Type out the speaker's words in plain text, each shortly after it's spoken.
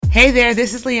Hey there,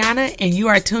 this is Liana, and you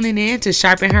are tuning in to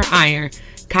Sharpen Her Iron,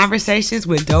 conversations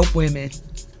with dope women.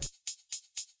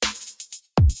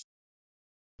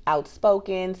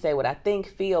 Outspoken, say what I think,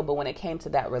 feel, but when it came to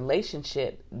that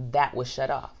relationship, that was shut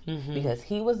off because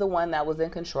he was the one that was in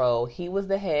control. He was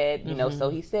the head, you know, so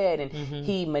he said, and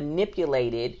he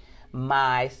manipulated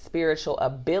my spiritual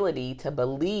ability to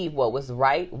believe what was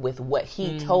right with what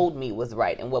he told me was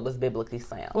right and what was biblically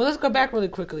sound. Well, let's go back really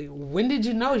quickly. When did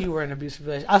you know you were in an abusive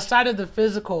relationship? Outside of the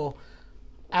physical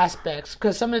aspects,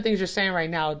 because some of the things you're saying right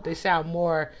now, they sound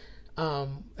more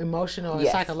emotional and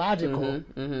psychological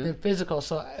than physical.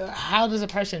 So how does a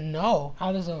person know?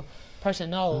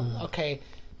 Okay,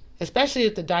 especially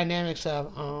if the dynamics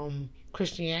of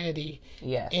Christianity,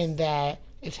 in that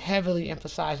it's heavily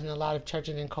emphasized in a lot of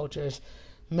churches and cultures.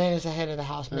 Man is the head of the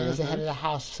house. Man is the head of the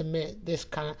house. Submit, this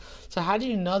kind of. So how do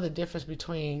you know the difference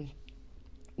between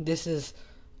this is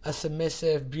a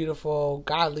submissive, beautiful,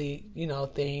 godly,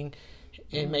 thing,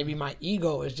 and maybe my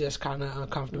ego is just kind of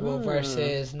uncomfortable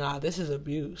versus, nah, this is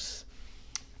abuse?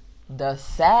 The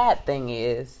sad thing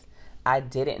is, I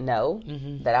didn't know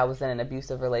that I was in an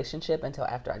abusive relationship until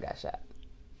after I got shot.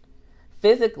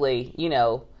 Physically,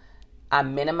 I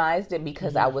minimized it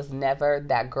because I was never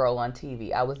that girl on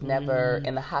TV. I was never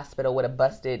in the hospital with a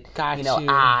busted,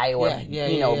 eye or,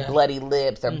 bloody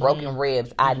lips or broken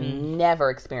ribs. I never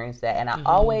experienced that. And I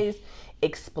always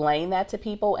explain that to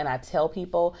people, and I tell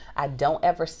people I don't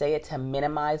ever say it to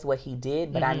minimize what he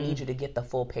did, but I need you to get the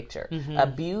full picture.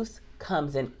 Abuse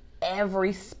comes in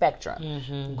every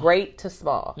spectrum, great to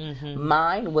small.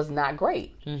 Mine was not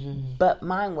great, but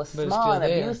mine was small and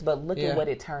abuse, but look at what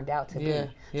it turned out to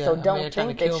be. So don't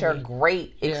think that your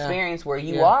great experience where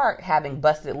you are having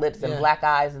busted lips and black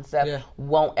eyes and stuff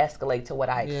won't escalate to what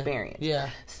I experienced.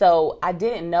 So I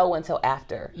didn't know until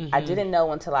after. I didn't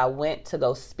know until I went to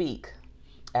go speak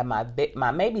at my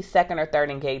maybe second or third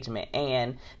engagement,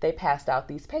 and they passed out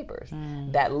these papers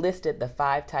that listed the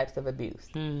 5 types of abuse.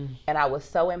 And I was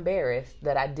so embarrassed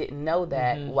that I didn't know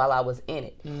that while I was in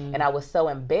it. And I was so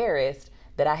embarrassed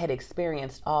that I had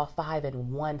experienced all 5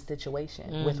 in one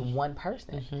situation with one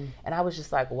person. And I was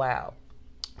just like, wow.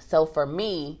 So for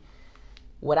me,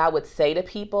 what I would say to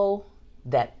people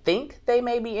that think they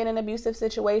may be in an abusive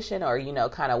situation or,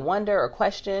 kind of wonder or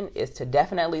question is to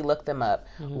definitely look them up,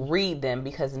 read them,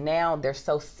 because now they're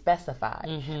so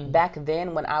specified. Back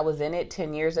then when I was in it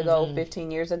 10 years ago, 15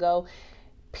 years ago,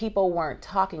 people weren't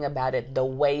talking about it the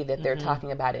way that they're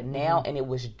talking about it now, and it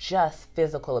was just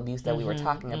physical abuse that we were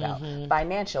talking about.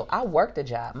 Financial, I worked a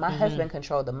job. My husband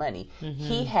controlled the money.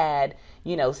 He had,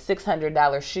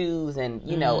 $600 shoes and,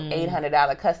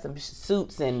 $800 custom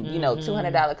suits and,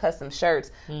 $200 custom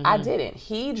shirts. I didn't.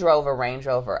 He drove a Range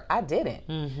Rover. I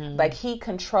didn't. Like, he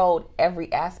controlled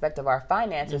every aspect of our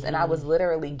finances, and I was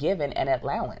literally given an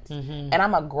allowance. And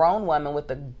I'm a grown woman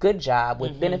with a good job,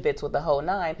 with benefits, with the whole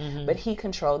nine, but he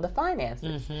controlled the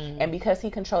finances. And because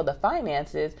he controlled the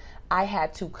finances, I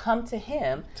had to come to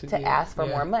him to ask for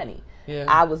more money.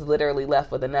 I was literally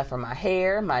left with enough for my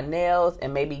hair, my nails,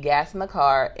 and maybe gas in the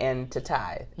car and to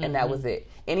tithe. And that was it.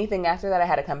 Anything after that, I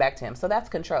had to come back to him. So that's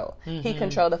control. He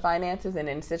controlled the finances, and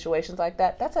in situations like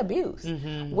that, that's abuse.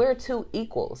 We're two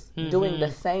equals doing the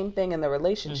same thing in the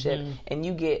relationship, and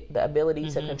you get the ability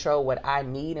to control what I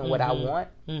need and what I want.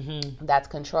 That's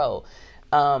control.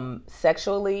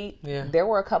 Sexually, there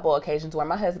were a couple occasions where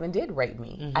my husband did rape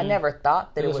me. I never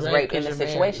thought that it was rape in the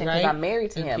situation because I'm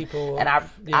married to him. And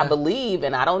I believe,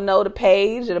 and I don't know the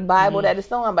page of the Bible that it's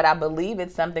on, but I believe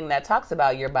it's something that talks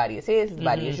about your body is his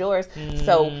body is yours.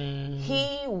 So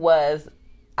he was,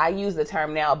 I use the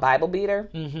term now, Bible beater,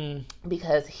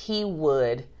 because he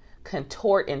would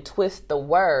contort and twist the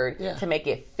word to make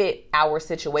it fit our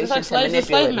situation, so it's like to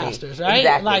manipulate slave masters, right?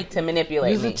 Exactly, like to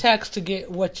manipulate use me. the text to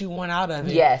get what you want out of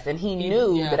it. Yes, and he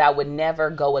knew that I would never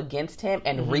go against him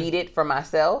and read it for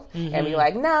myself and be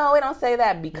like, no, it don't say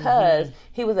that, because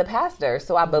he was a pastor.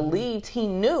 So I believed he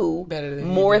knew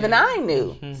more than I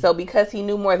knew. So because he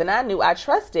knew more than I knew, I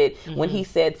trusted when he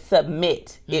said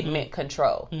submit, it meant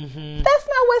control. That's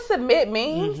not what submit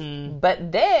means.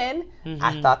 But then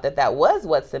I thought that was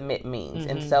what submit means.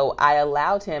 And so I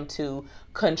allowed him to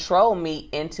control me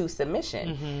into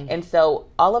submission. And so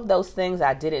all of those things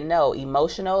I didn't know.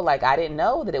 Emotional, like I didn't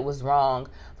know that it was wrong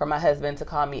for my husband to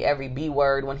call me every B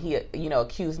word when he,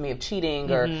 accused me of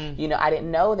cheating, or, I didn't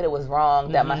know that it was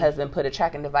wrong that my husband put a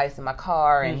tracking device in my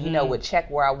car and, would check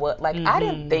where I was. Like, I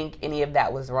didn't think any of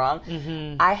that was wrong.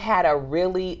 I had a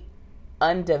really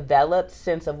undeveloped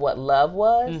sense of what love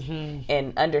was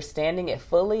and understanding it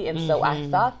fully. And so I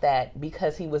thought that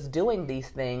because he was doing these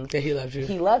things, that he loved you.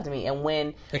 He loved me. And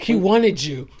when he wanted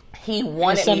you. He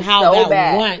wanted me so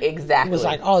bad. Exactly. Was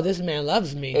like, oh, this man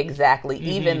loves me. Exactly.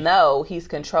 Even though he's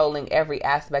controlling every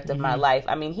aspect of my life.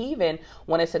 I mean, he even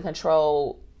wanted to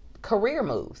control career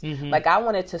moves. Like, I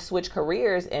wanted to switch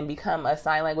careers and become a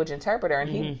sign language interpreter, and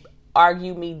he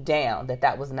argued me down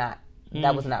that was not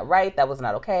right. That was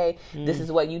not okay. This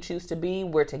is what you choose to be.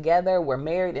 We're together. We're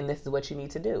married, and this is what you need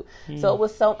to do. So it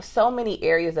was so many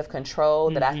areas of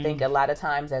control that I think a lot of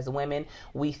times as women,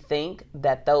 we think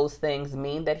that those things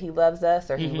mean that he loves us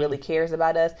or he really cares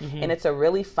about us. And it's a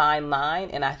really fine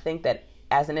line. And I think that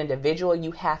as an individual,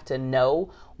 you have to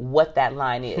know what that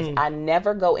line is. I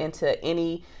never go into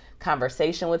any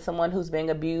conversation with someone who's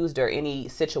being abused or any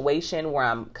situation where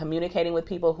I'm communicating with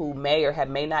people who may or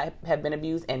may not have been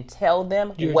abused and tell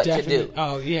them what to do.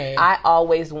 Oh, yeah. I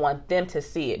always want them to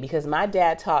see it because my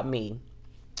dad taught me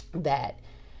that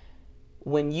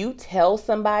when you tell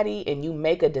somebody and you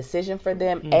make a decision for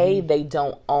them, they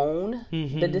don't own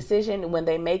the decision when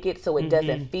they make it, so it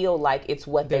doesn't feel like it's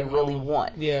what they really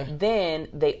want. Yeah. Then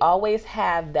they always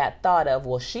have that thought of,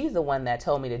 well, she's the one that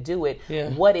told me to do it. Yeah.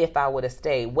 What if I would have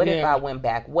stayed? What if I went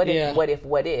back? What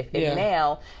if? And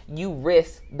now you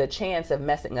risk the chance of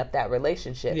messing up that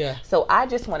relationship. Yeah. So I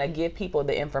just want to give people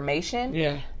the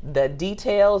information, the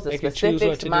details, the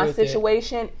specifics, my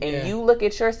situation, and you look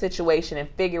at your situation and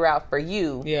figure out for you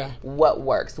what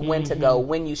works, when to go,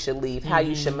 when you should leave, how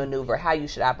you should maneuver, how you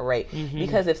should operate.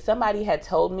 Because if somebody had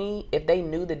told me, if they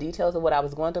knew the details of what I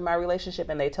was going through in my relationship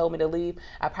and they told me to leave,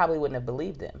 I probably wouldn't have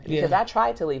believed them. Because I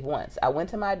tried to leave once. I went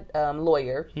to my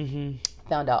lawyer,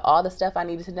 found out all the stuff I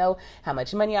needed to know, how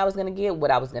much money I was going to get,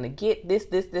 what I was going to get, this,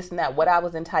 and that, what I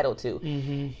was entitled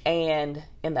to. And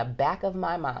in the back of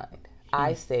my mind,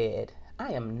 I said,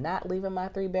 I am not leaving my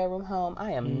 3-bedroom home.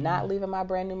 I am not leaving my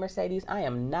brand new Mercedes. I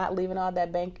am not leaving all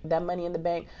that money in the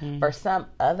bank for some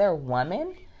other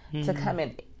woman to come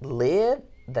and live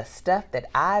the stuff that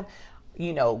I've,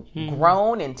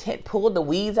 grown and pulled the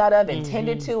weeds out of and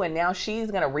tended to, and now she's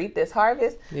going to reap this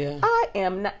harvest. I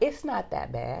am not. It's not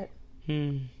that bad.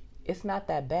 It's not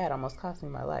that bad. Almost cost me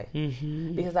my life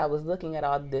because I was looking at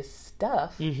all this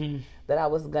stuff that I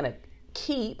was going to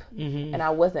keep, and I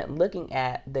wasn't looking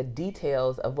at the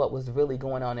details of what was really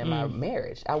going on in my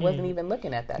marriage. I wasn't even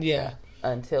looking at that stuff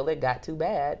until it got too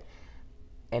bad,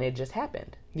 and it just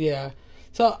happened.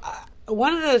 So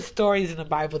one of the stories in the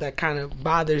Bible that kind of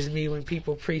bothers me when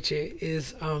people preach it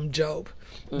is Job,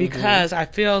 because I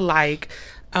feel like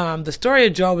the story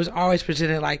of Job is always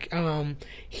presented like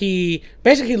he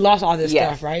basically lost all this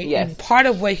stuff, right? And part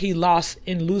of what he lost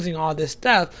in losing all this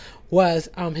stuff was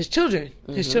his children.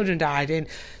 His children died. And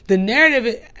the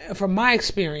narrative, from my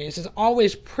experience, is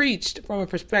always preached from a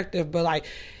perspective, but like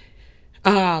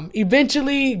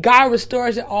eventually God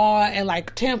restores it all and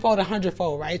like tenfold,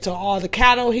 100-fold, right? So all the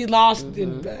cattle he lost,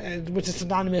 which is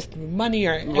synonymous with money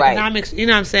or economics, you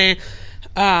know what I'm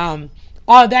saying?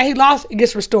 All that he lost, it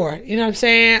gets restored. You know what I'm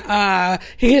saying?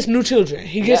 He gets new children.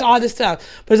 He gets all this stuff.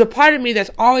 But there's a part of me that's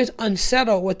always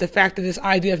unsettled with the fact that this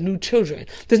idea of new children.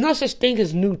 There's no such thing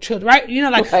as new children, right? You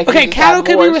know, like, okay, cattle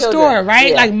can be restored,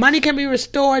 right? Like money can be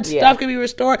restored, stuff can be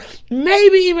restored.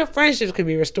 Maybe even friendships can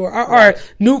be restored or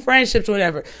new friendships,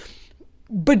 whatever.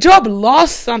 But Job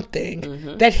lost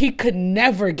something that he could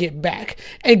never get back.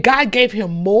 And God gave him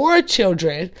more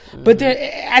children. But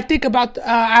I think about,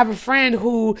 I have a friend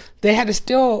who they had a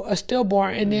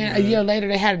stillborn, and then a year later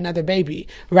they had another baby,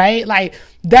 right? Like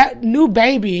that new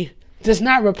baby does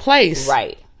not replace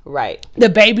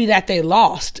the baby that they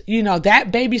lost. You know,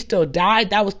 that baby still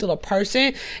died. That was still a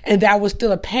person, and that was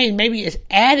still a pain. Maybe it's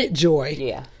added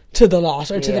joy to the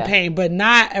loss or to the pain, but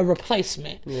not a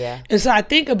replacement. And so I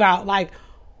think about like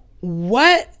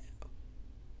what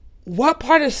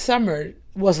part of Summer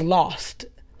was lost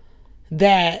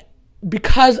that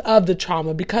because of the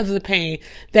trauma, because of the pain,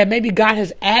 that maybe God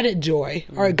has added joy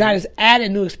or God has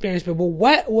added new experience, but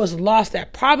what was lost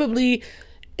that probably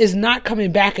is not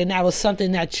coming back, and that was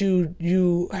something that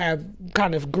you have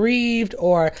kind of grieved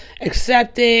or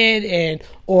accepted, and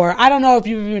or I don't know if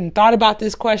you've even thought about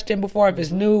this question before, if it's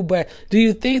new, but do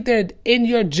you think that in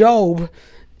your Job,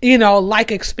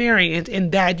 like experience,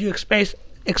 in that you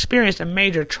experienced a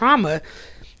major trauma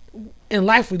in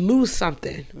life, we lose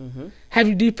something?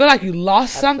 Do you feel like you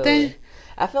lost something?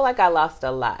 I feel like I lost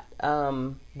a lot.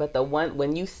 But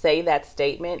when you say that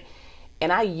statement,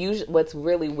 and what's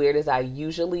really weird is I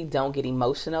usually don't get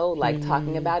emotional, like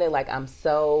talking about it. Like I'm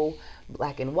so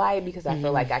black and white because I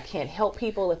feel like I can't help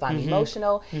people if I'm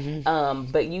emotional.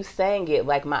 But you saying it,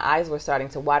 like my eyes were starting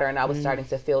to water and I was starting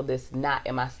to feel this knot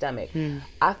in my stomach.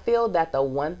 I feel that the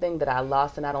one thing that I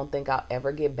lost and I don't think I'll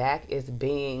ever get back is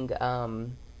being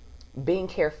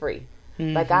carefree.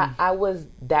 Like I was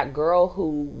that girl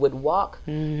who would walk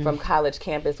from college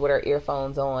campus with her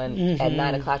earphones on at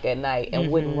 9 o'clock at night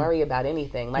and wouldn't worry about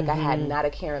anything. Like I had not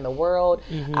a care in the world.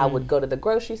 I would go to the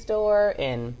grocery store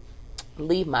and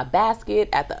leave my basket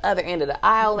at the other end of the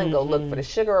aisle and go look for the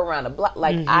sugar around the block.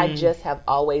 Like I just have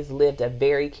always lived a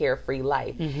very carefree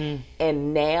life.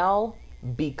 And now,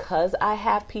 because I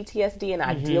have PTSD and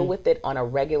I deal with it on a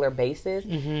regular basis,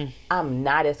 I'm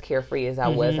not as carefree as I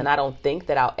was, and I don't think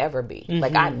that I'll ever be.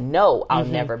 Like I know I'll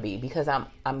never be, because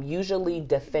I'm usually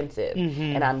defensive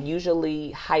and I'm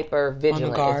usually hyper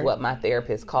vigilant is what my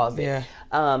therapist calls it.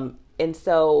 And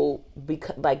so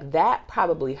because like that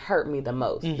probably hurt me the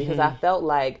most, because I felt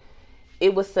like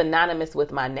it was synonymous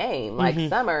with my name, like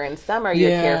summer, and summer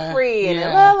you're carefree and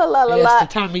la la la la la.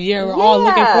 It's the time of year we're all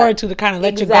looking forward to kind of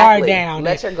let your guard down.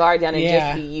 Let your guard down and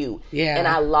just be you. And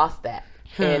I lost that.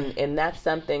 And that's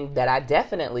something that I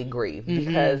definitely grieve,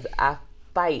 because I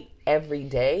fight every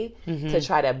day to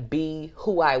try to be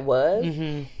who I was.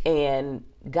 And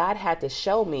God had to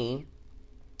show me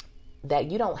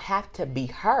that you don't have to be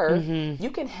her.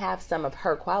 You can have some of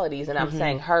her qualities, and I'm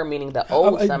saying her meaning the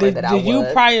old Summer that I was. You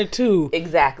prior to.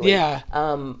 Exactly. Yeah.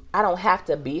 I don't have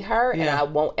to be her, and I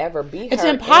won't ever be her. It's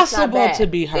impossible to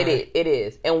be her. It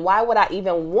is. And why would I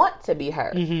even want to be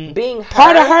her? Being her.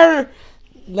 Part of her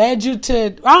led you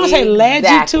to, I don't say led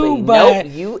you to, but.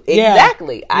 Nope,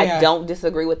 exactly. I don't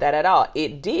disagree with that at all.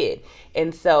 It did.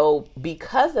 And so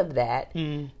because of that,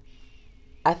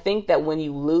 I think that when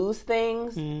you lose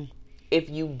things, if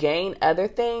you gain other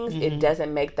things, it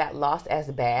doesn't make that loss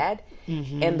as bad.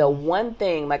 And the one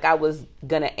thing, like I was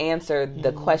going to answer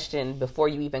the question before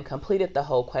you even completed the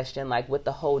whole question, like with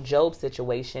the whole Job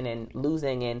situation and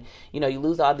losing, and, you know, you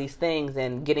lose all these things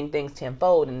and getting things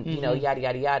tenfold and, you know, yada,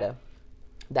 yada, yada.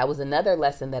 That was another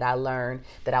lesson that I learned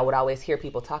that I would always hear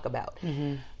people talk about.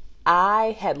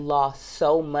 I had lost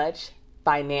so much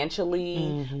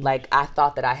financially. Like I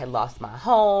thought that I had lost my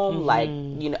home. Like,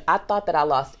 you know, I thought that I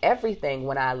lost everything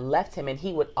when I left him, and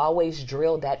he would always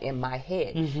drill that in my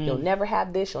head. You'll never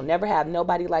have this. You'll never have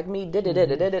nobody like me.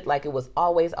 Like it was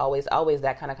always, always, always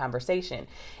that kind of conversation.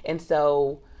 And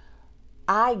so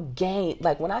I gained,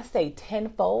 like when I say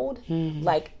tenfold,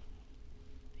 like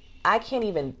I can't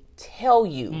even tell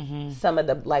you some of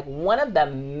the, like one of the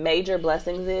major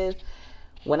blessings is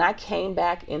when I came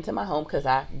back into my home, because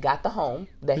I got the home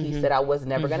that he said I was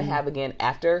never going to have again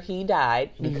after he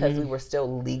died, because we were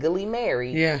still legally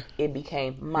married. It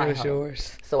became my home.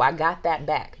 Yours. So I got that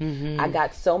back. I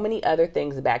got so many other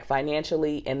things back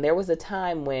financially. And there was a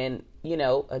time when, you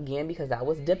know, again, because I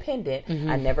was dependent,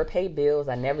 I never paid bills.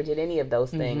 I never did any of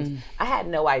those things. I had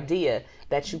no idea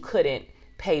that you couldn't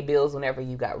pay bills whenever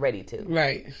you got ready to.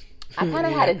 Right. I kind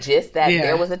of had a gist that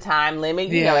there was a time limit,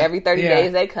 you know, every 30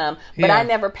 days they come, but I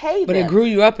never paid them. But it grew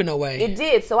you up in a way. It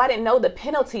did. So I didn't know the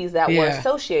penalties that were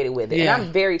associated with it. And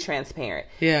I'm very transparent.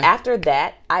 After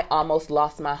that, I almost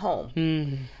lost my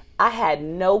home. I had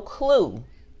no clue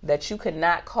that you could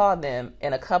not call them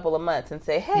in a couple of months and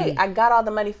say, hey, I got all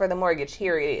the money for the mortgage.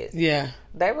 Here it is.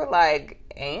 They were like,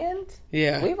 and?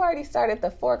 We've already started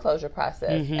the foreclosure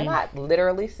process. And I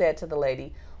literally said to the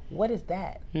lady, what is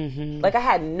that? Like I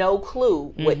had no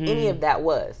clue what any of that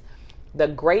was. The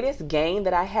greatest gain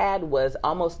that I had was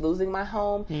almost losing my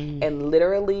home, and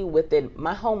literally within,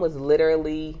 my home was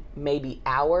literally maybe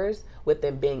hours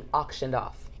within being auctioned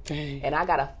off. And I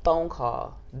got a phone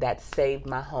call that saved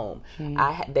my home.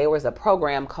 There was a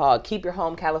program called Keep Your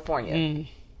Home California.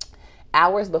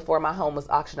 Hours before my home was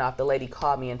auctioned off, the lady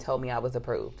called me and told me I was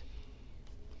approved.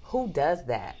 Who does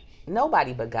that?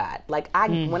 Nobody but God. Like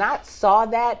when I saw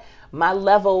that, my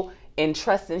level in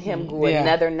trusting him grew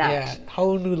another notch.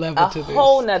 Whole new level to this. A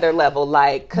whole nother level.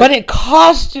 Like, but it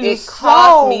cost you. It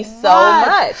cost me so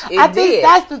much. I think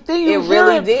that's the thing. You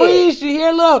really did. Please, you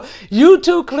hear little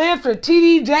YouTube clips or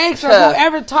TD Jakes or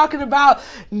whoever talking about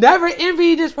never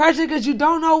envy this person because you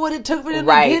don't know what it took for them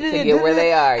to get it to get where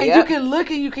they are. And you can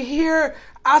look and you can hear.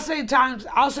 I'll say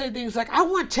things like, I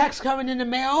want checks coming in the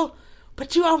mail.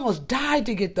 But you almost died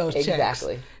to get those checks.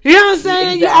 Exactly. You know what I'm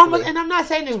saying? Exactly. You almost, and I'm not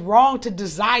saying it's wrong to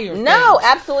desire things. No,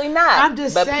 absolutely not. I'm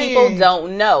just saying. But people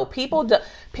don't know. People don't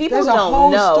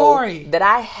know story that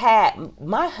I had,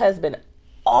 my husband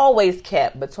always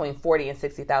kept between $40,000 and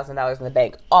 $60,000 in the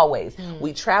bank. Always.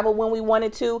 We traveled when we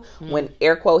wanted to. When,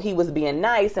 air quote, he was being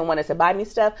nice and wanted to buy me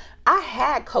stuff, I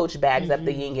had Coach bags up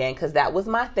the yin yang because that was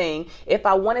my thing. If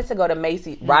I wanted to go to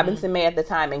Macy's, Robinson May at the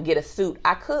time, and get a suit,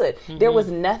 I could. There was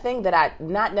nothing that I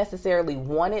not necessarily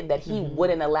wanted that he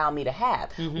wouldn't allow me to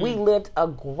have. We lived a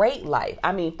great life.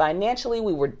 I mean, financially,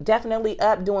 we were definitely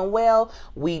up, doing well.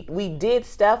 We did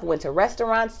stuff, went to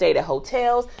restaurants, stayed at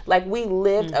hotels. Like, we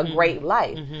lived a great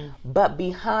life. But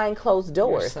behind closed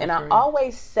doors. And I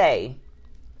always say,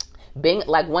 being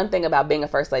like, one thing about being a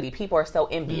first lady, people are so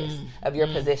envious of your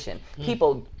position.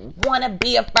 People want to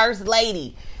be a first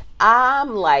lady.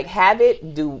 I'm like, have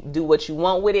it, do what you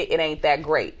want with it. It ain't that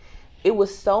great. It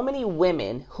was so many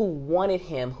women who wanted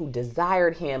him, who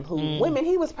desired him, women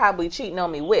he was probably cheating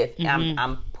on me with.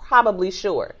 I'm probably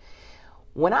sure.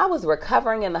 When I was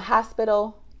recovering in the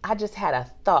hospital, I just had a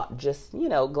thought, just,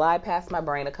 glide past my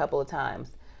brain a couple of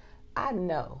times. I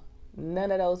know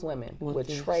none of those women would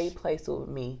trade places with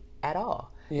me at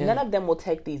all. Yeah. None of them will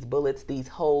take these bullets, these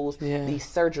holes, these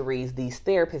surgeries, these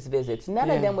therapist visits. None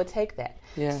of them would take that.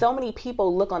 Yeah. So many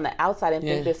people look on the outside and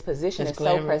think this position is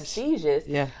so prestigious.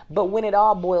 Yeah. But when it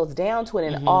all boils down to it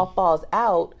and it all falls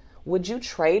out, would you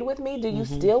trade with me? Do you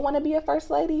still want to be a first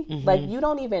lady? Like, you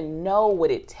don't even know what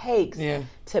it takes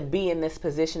to be in this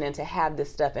position and to have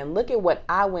this stuff. And look at what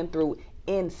I went through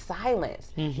in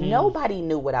silence. Nobody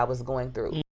knew what I was going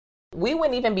through. We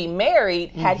wouldn't even be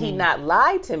married had he not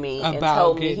lied to me and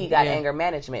told me he got anger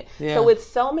management. So it's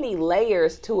so many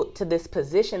layers to this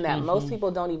position that most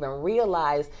people don't even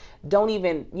realize, don't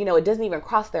even, it doesn't even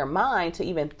cross their mind to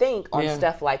even think on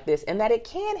stuff like this, and that it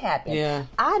can happen. Yeah.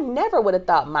 I never would have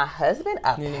thought my husband,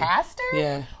 a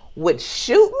pastor, would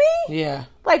shoot me.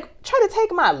 Like, try to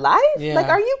take my life. Like,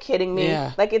 are you kidding me?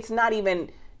 Like, it's not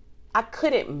even... I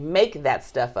couldn't make that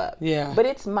stuff up. But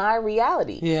it's my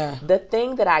reality. The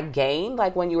thing that I gained,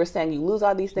 like when you were saying you lose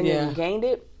all these things and you gained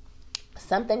it,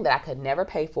 something that I could never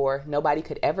pay for, nobody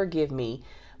could ever give me,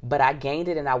 but I gained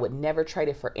it and I would never trade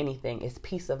it for anything, is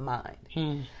peace of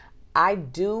mind. I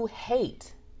do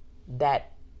hate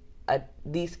that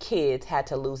these kids had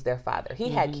to lose their father. He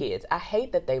had kids. I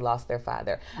hate that they lost their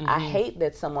father. I hate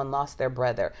that someone lost their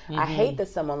brother. I hate that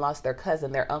someone lost their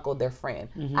cousin, their uncle, their friend.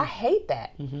 I hate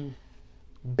that.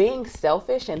 Being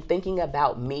selfish and thinking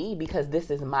about me, because this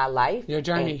is my life, your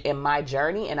journey, and my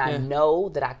journey, and I know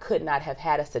that I could not have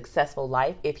had a successful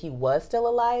life if he was still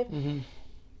alive.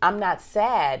 I'm not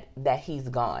sad that he's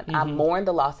gone. I mourn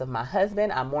the loss of my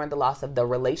husband. I mourn the loss of the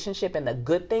relationship and the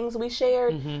good things we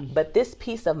shared. But this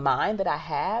peace of mind that I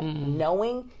have,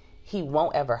 knowing he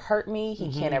won't ever hurt me,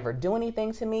 he can't ever do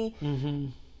anything to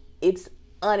me, it's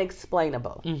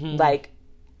unexplainable. Like,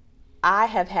 I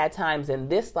have had times in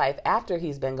this life after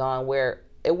he's been gone where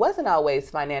it wasn't always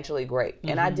financially great.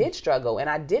 And I did struggle, and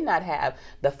I did not have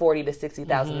the $40,000 to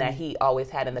 $60,000 that he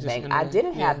always had in the bank. I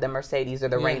didn't have the Mercedes or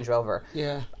the Range Rover.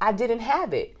 I didn't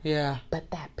have it. But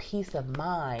that peace of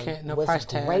mind was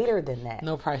greater than that.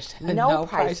 No price tag. No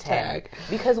price tag.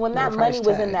 Because when that money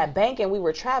was in that bank and we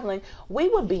were traveling, we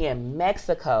would be in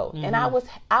Mexico, and I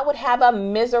would have a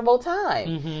miserable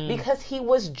time because he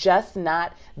was just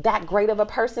not that great of a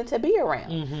person to be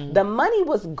around. The money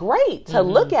was great to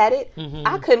look at it.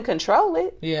 I couldn't control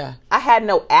it. I had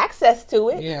no access to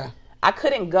it. I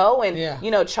couldn't go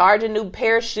and, charge a new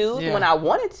pair of shoes when I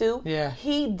wanted to.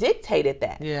 He dictated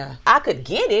that. I could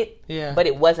get it, but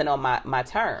it wasn't on my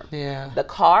term. The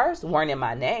cars weren't in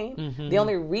my name. The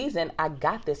only reason I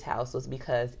got this house was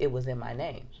because it was in my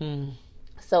name.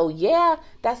 So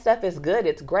that stuff is good.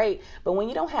 It's great. But when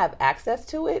you don't have access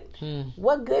to it,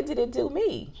 what good did it do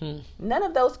me? None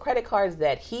of those credit cards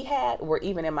that he had were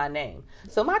even in my name.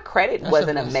 So my credit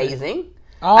wasn't amazing.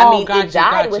 It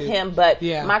died with him, but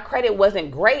my credit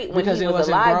wasn't great when he was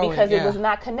alive because it was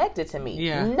not connected to me.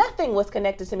 Nothing was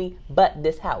connected to me but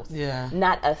this house.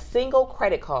 Not a single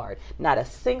credit card, not a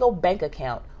single bank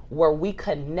account were we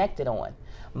connected on.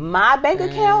 My bank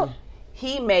account,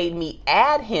 he made me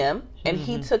add him, and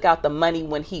he took out the money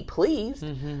when he pleased,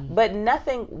 but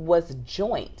nothing was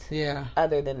joint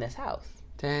other than this house.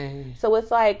 Dang. So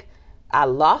it's like, I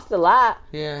lost a lot,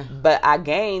 but I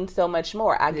gained so much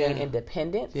more. I gained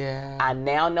independence. I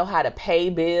now know how to pay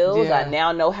bills. I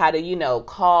now know how to,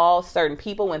 call certain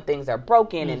people when things are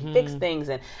broken and fix things.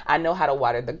 And I know how to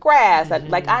water the grass.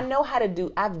 I know how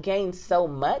to I've gained so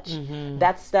much.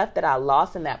 That stuff that I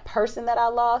lost and that person that I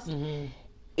lost,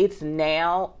 it's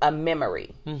now a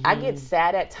memory. I get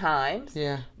sad at times,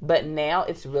 but now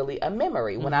it's really a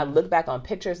memory. When I look back on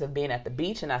pictures of being at the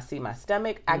beach and I see my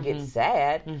stomach, I get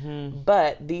sad.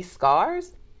 But these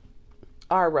scars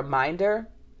are a reminder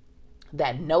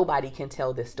that nobody can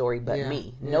tell this story but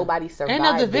me. Yeah. Nobody survived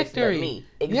and of the victory. This but me.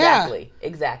 Exactly. Yeah.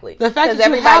 Exactly. The fact that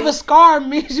you have a scar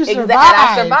means you survived. And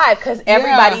I survived because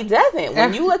everybody doesn't.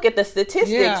 When you look at the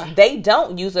statistics, they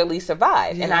don't usually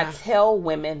survive. Yeah. And I tell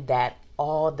women that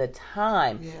all the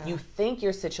time. Yeah. You think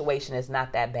your situation is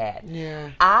not that bad. Yeah.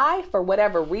 For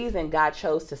whatever reason, God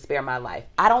chose to spare my life.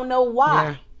 I don't know why.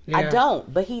 Yeah. Yeah. I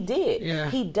don't, but he did. Yeah.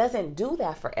 He doesn't do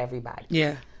that for everybody.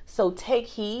 Yeah. So take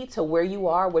heed to where you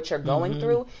are, what you're going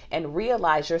through, and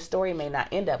realize your story may not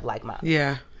end up like mine.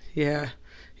 Yeah, yeah,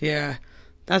 yeah.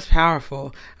 That's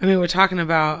powerful. I mean, we're talking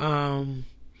about,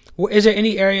 is there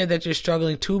any area that you're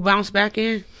struggling to bounce back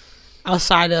in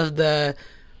outside of the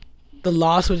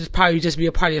loss, which is probably just be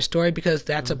a part of your story, because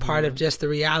that's a part of just the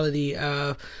reality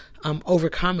of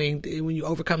overcoming. When you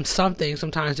overcome something,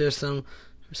 sometimes there's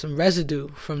some residue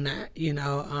from that,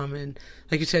 and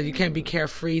like you said, you can't be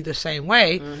carefree the same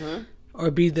way or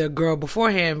be the girl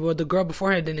beforehand. Well, the girl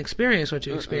beforehand didn't experience what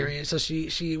you experienced, so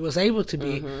she was able to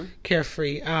be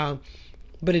carefree,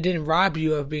 but it didn't rob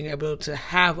you of being able to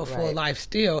have a full life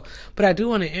still. But I do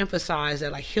want to emphasize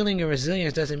that, like, healing and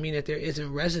resilience doesn't mean that there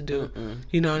isn't residue, and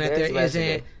that there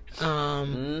isn't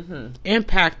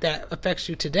impact that affects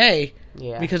you today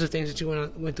because of things that you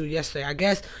went through yesterday, I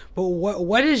guess. But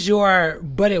what is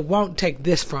but it won't take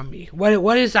this from me?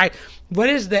 What is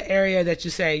the area that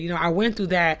you say, I went through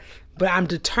that, but I'm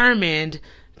determined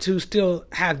to still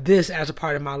have this as a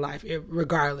part of my life,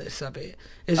 regardless of it?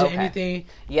 Is there anything?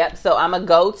 Yep. So I'm going to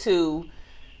go to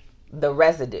the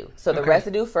residue. So the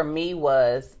residue for me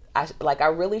was, I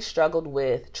really struggled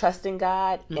with trusting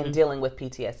God and dealing with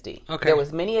PTSD. Okay. There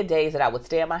was many a days that I would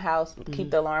stay at my house, keep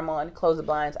the alarm on, close the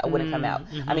blinds. I wouldn't come out.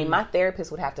 I mean, my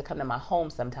therapist would have to come to my home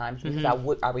sometimes because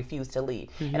I refused to leave.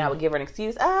 And I would give her an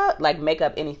excuse, make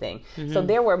up anything. So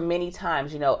there were many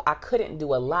times, I couldn't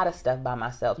do a lot of stuff by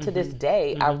myself. To this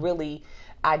day,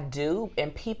 I do,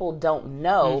 and people don't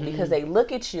know because they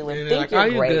look at you and think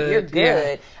you're great, you're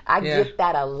good. Yeah. I get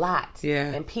that a lot.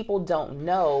 Yeah. And people don't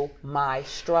know my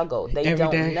struggle. They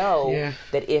don't know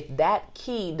that if that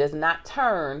key does not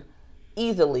turn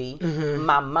easily,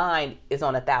 my mind is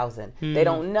on 1,000. They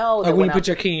don't know that when you put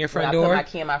your key in your front door. I put my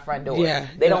key in my front door. Yeah.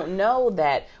 They don't know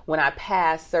that when I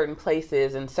pass certain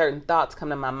places and certain thoughts come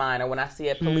to my mind, or when I see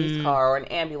a police car or an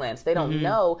ambulance, they don't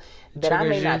know that I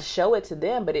may not show it to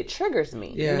them, but it triggers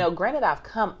me. Yeah. Granted, I've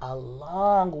come a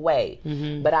long way,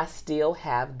 but I still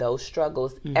have those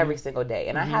struggles every single day.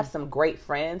 And I have some great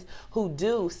friends who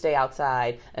do stay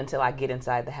outside until I get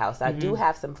inside the house. I do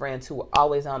have some friends who are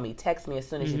always on me, text me as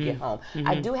soon as you get home.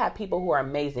 I do have people who are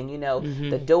amazing.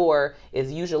 The door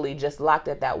is usually just locked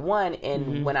at that one,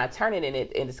 and when I turn it and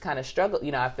it's kind of struggle,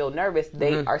 I feel nervous.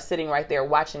 They are sitting right there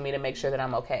watching me to make sure that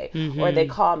I'm okay. Or they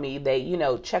call me, they,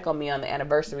 check on me on the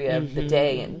anniversary of the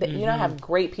day, and I have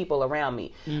great people around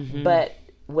me. But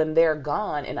when they're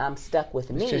gone and I'm stuck with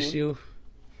me, just you.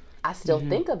 I still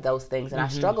think of those things, and I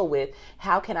struggle with,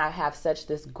 how can I have such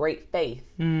this great faith?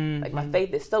 Like, my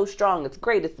faith is so strong, it's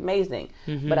great, it's amazing.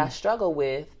 But I struggle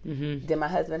with, did my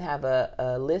husband have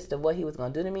a list of what he was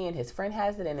going to do to me, and his friend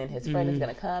has it, and then his friend is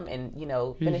going to come and,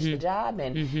 finish the job?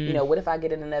 And, what if I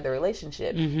get in another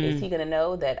relationship? Is he going to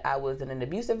know that I was in an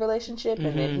abusive relationship,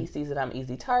 and then he sees that I'm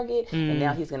easy target, and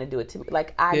now he's going to do it to me?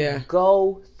 Like, I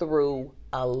go through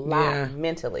a lot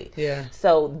mentally. Yeah.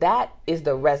 So that is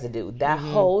the residue. That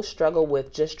whole struggle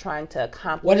with just trying to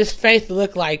accomplish. What does faith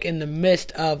look like in the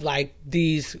midst of, like,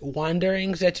 these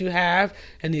wanderings that you have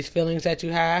and these feelings that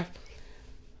you have?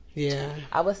 Yeah.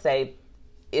 I would say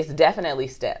it's definitely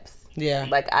steps. Yeah.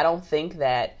 Like, I don't think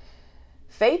that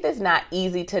faith is not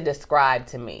easy to describe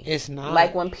to me. It's not.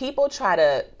 Like, when people try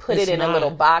to put it in a little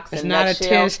box, it's not a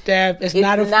 10-step. It's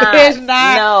not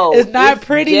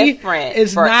pretty. Different.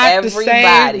 It's for not everybody. The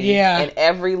same. Yeah. And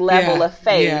every level of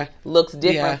faith looks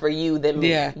different for you than me.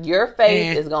 Yeah. Your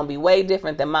faith is going to be way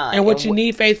different than mine. And what you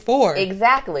need faith for.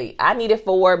 Exactly. I need it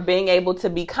for being able to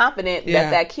be confident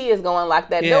that key is going to lock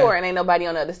that door and ain't nobody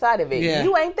on the other side of it. Yeah.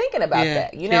 You ain't thinking about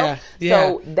that,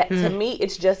 So that to me,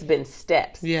 it's just been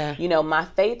steps. Yeah. My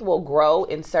faith will grow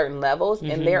in certain levels,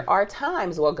 and there are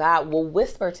times where God will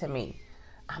whisper to me,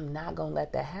 I'm not going to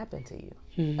let that happen to you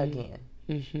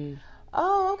again.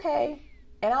 Oh, okay.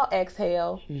 And I'll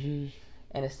exhale.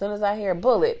 And as soon as I hear a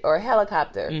bullet or a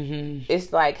helicopter,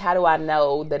 it's like, how do I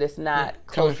know that it's not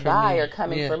close by or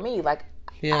coming for me? Like,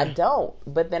 Yeah. I don't.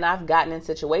 But then I've gotten in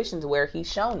situations where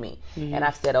he's shown me. And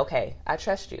I've said, okay, I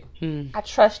trust you. I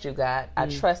trust you, God. I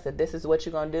trust that this is what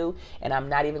you're going to do. And I'm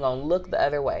not even going to look the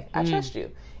other way. I trust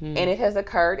you. And it has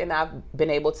occurred. And I've been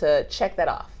able to check that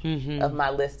off of my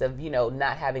list of,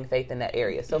 not having faith in that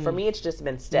area. So for me, it's just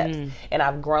been steps. And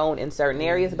I've grown in certain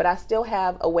areas. But I still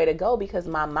have a way to go because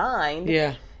my mind...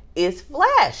 is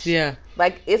flesh.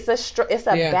 Like it's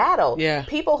a battle.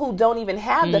 People who don't even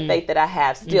have the faith that I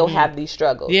have still have these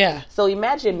struggles. So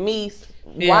imagine me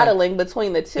waddling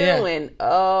between the two and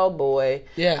oh boy.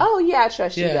 Oh yeah, I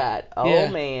trust you, God. Oh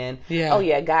man. Oh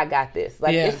yeah, God got this.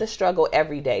 Like it's a struggle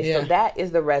every day. So that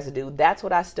is the residue. That's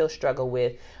what I still struggle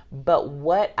with. But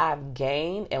what I've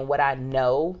gained and what I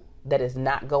know that is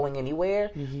not going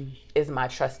anywhere is my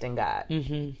trust in God.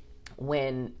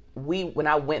 When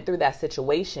I went through that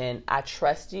situation, I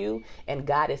trust you and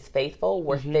God is faithful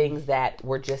were things that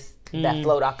were just, that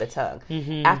flowed off the tongue.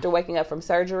 After waking up from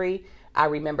surgery, I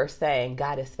remember saying,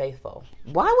 God is faithful.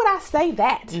 Why would I say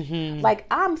that? Like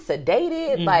I'm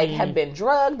sedated, like have been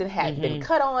drugged and had been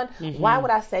cut on. Why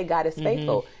would I say God is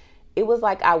faithful? It was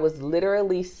like I was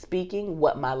literally speaking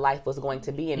what my life was going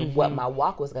to be and what my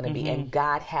walk was going to be. And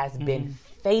God has been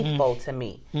faithful to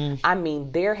me. I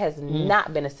mean, there has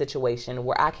not been a situation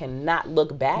where I cannot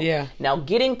look back. Now,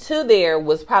 getting to there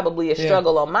was probably a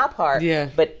struggle on my part,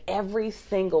 but every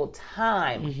single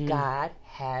time, God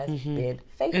has been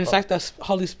faithful. And it's like the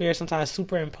Holy Spirit sometimes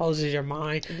superimposes your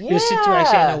mind, your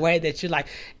situation in a way that you're like,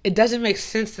 it doesn't make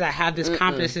sense that I have this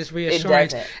confidence, this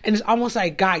reassurance. And it's almost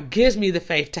like God gives me the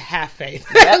faith to have faith.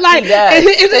 Like, he does.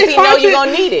 Because he knows you're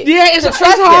going to need it. Yeah,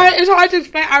 it's hard to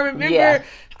explain. I remember...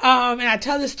 and I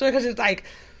tell this story because it's like,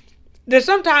 there's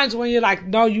sometimes when you're like,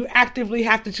 no, you actively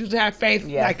have to choose to have faith.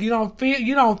 Like you don't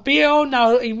feel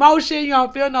no emotion, you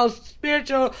don't feel no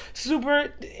spiritual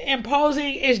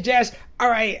superimposing. It's just, all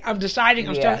right, I'm deciding,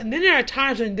 I'm starting. And then there are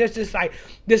times when there's just like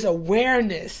this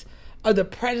awareness of the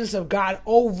presence of God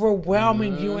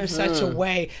overwhelming you in such a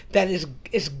way that it's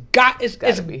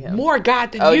more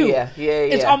God than you.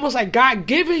 It's almost like God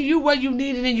giving you what you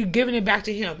need and then you giving it back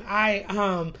to Him.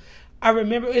 I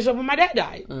remember it was when my dad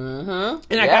died.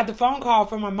 And I got the phone call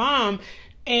from my mom,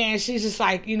 and she's just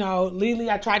like, Lily,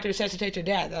 I tried to resuscitate your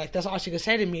dad. Like, that's all she could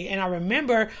say to me. And I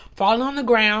remember falling on the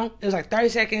ground. It was like 30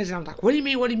 seconds, and I'm like, what do you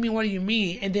mean? What do you mean? What do you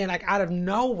mean? And then, like, out of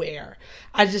nowhere,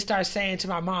 I just started saying to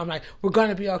my mom, like, we're going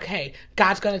to be okay.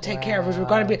 God's going to take care of us. We're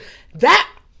going to be...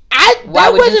 Why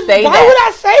would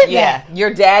I say that?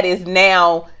 Your dad is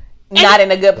now... not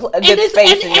in a good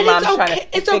space, and your mom's trying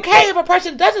to. It's okay if a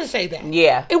person doesn't say that.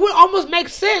 It would almost make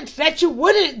sense that you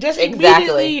wouldn't just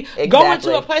immediately go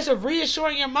into a place of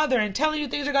reassuring your mother and telling you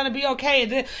things are going to be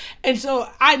okay. And so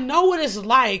I know what it's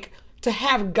like to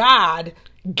have God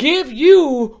give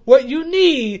you what you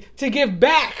need to give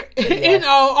back.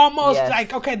 Almost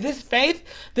like, okay, this faith,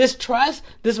 this trust,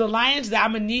 this reliance that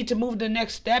I'm going to need to move to the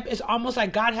next step, it's almost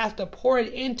like God has to pour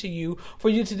it into you for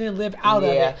you to then live out of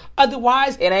it.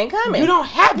 Otherwise, it ain't coming. You don't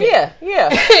have it.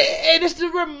 And it's the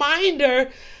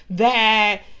reminder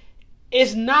that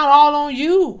it's not all on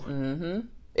you.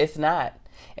 It's not.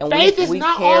 And faith is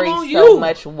not carry all on so you.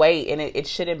 much weight, and it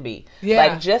shouldn't be.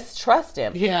 Like, just trust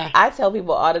Him. I tell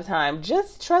people all the time,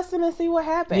 just trust Him and see what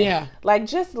happens. Like,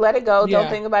 just let it go. Don't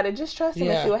think about it. Just trust Him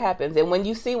and see what happens. And when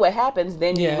you see what happens,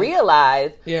 then you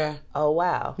realize, oh,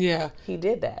 wow. He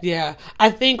did that.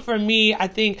 I think for me,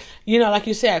 like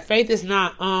you said, faith is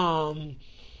not...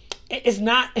 It's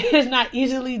not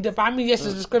easily defined. I mean, yes,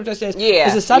 as the scripture says,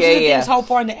 it's the substance of things hoped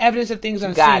for and the evidence of things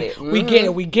unseen. We get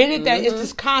it. We get it that it's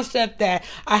this concept that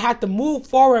I have to move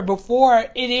forward before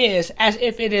it is as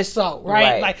if it is so,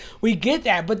 right? Like, we get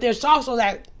that. But there's also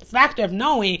that factor of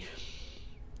knowing,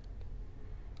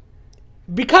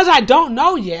 because I don't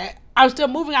know yet, I'm still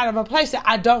moving out of a place that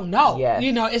I don't know.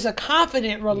 It's a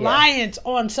confident reliance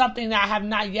on something that I have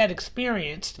not yet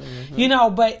experienced.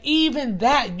 But even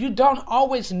that, you don't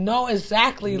always know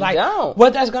exactly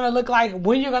what that's going to look like,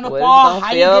 when you're going to fall,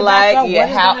 how you get back up, what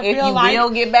it's going to feel like. If you will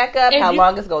get back up, how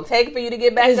long it's going to take for you to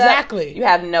get back up. You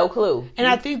have no clue. And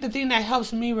I think the thing that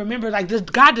helps me remember, like, does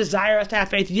God desire us to have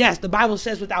faith? Yes, the Bible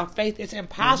says without faith, it's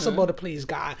impossible to please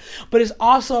God. But it's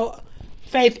also...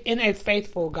 faith in a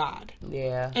faithful God.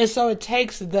 And so it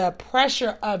takes the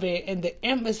pressure of it and the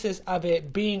emphasis of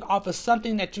it being off of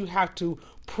something that you have to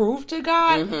prove to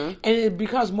God, and it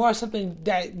becomes more something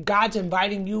that God's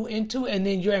inviting you into, and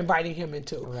then you're inviting Him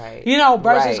into.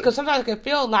 Versus, because sometimes it can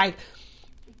feel like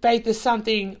faith is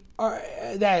something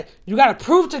that you got to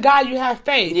prove to God you have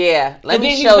faith. Yeah. And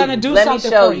then He's going to do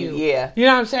something for you. Yeah. You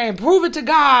know what I'm saying? Prove it to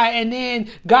God, and then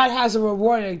God has a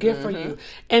reward and a gift for you.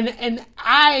 And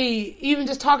I, even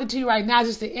just talking to you right now,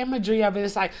 just the imagery of it,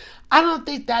 it's like, I don't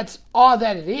think that's all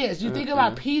that it is. You think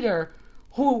about Peter,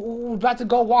 who was about to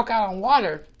go walk out on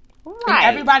water. Right. And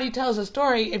everybody tells a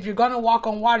story, if you're going to walk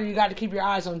on water, you got to keep your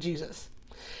eyes on Jesus.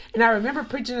 And I remember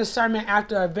preaching a sermon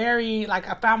after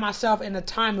I found myself in a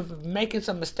time of making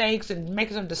some mistakes and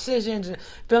making some decisions and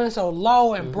feeling so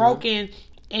low and broken.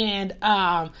 And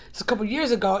it's a couple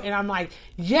years ago. And I'm like,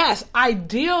 yes,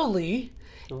 ideally,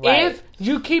 if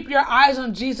you keep your eyes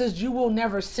on Jesus, you will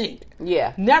never sink.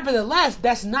 Yeah. Nevertheless,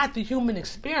 that's not the human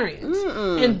experience.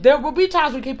 And there will be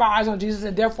times we keep our eyes on Jesus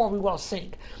and therefore we won't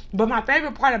sink. But my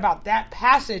favorite part about that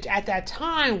passage at that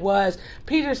time was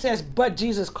Peter says, but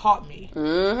Jesus caught me.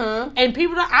 And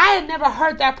I had never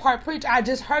heard that part preached. I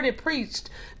just heard it preached.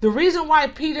 The reason why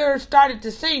Peter started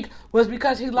to sink was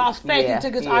because he lost faith. He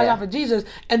took his eyes off of Jesus.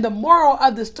 And the moral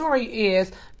of the story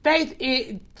is faith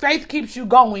keeps you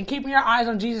going. Keeping your eyes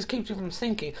on Jesus keeps you from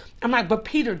sinking. I'm like, but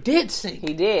Peter did sink.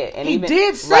 He did. And he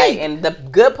did sink. Right. And the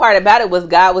good part about it was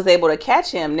God was able to catch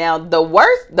him. Now,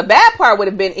 the bad part would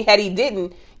have been had he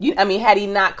didn't. Had he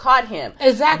not caught him.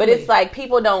 Exactly. But it's like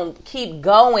people don't keep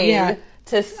going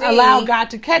to see. Allow God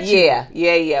to catch you.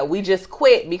 Yeah. We just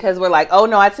quit because we're like, oh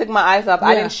no, I took my eyes off.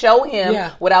 I didn't show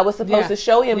him what I was supposed to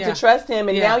show him to trust him.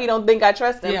 And now you don't think I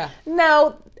trust him.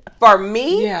 No. For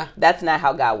me, that's not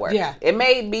how God works. It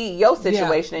may be your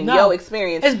situation and your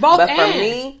experience. It's both. But for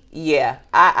me,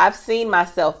 I've seen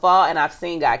myself fall and I've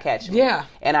seen God catch me.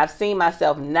 And I've seen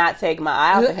myself not take my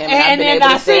eye off of him and I've been able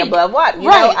to stay above water. You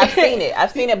know, I've seen it.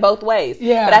 I've seen it both ways.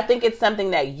 But I think it's something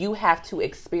that you have to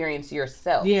experience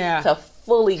yourself to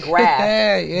fully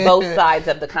grasp both sides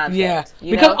of the concept.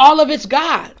 Because all of it's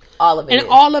God. All of it and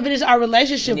all of it is our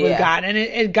relationship with God.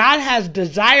 And God has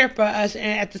desire for us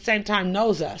and at the same time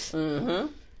knows us.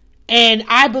 And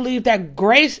I believe that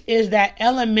grace is that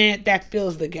element that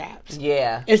fills the gaps.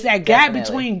 It's that gap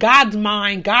between God's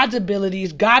mind, God's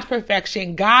abilities, God's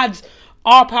perfection, God's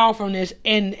all-powerfulness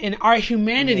and our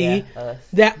humanity,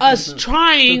 that us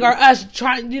trying,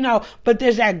 but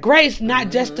there's that grace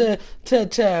not just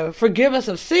to forgive us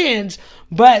of sins,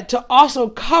 but to also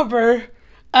cover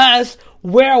us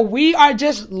where we are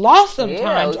just lost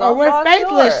sometimes, or we're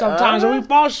faithless sometimes, or we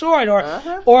fall short,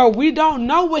 or we don't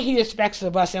know what He expects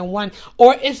of us,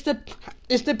 or it's the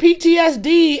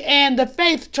PTSD and the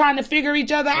faith trying to figure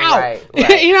each other out. Right.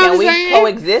 You know what I'm saying? Can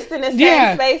we coexist in the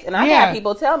same space? And I have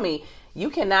people tell me,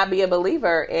 you cannot be a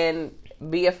believer and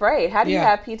be afraid. How do you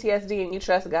have PTSD and you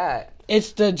trust God?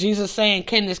 It's the Jesus saying,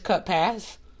 "Can this cup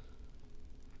pass?"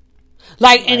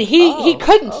 And he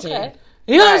couldn't sin.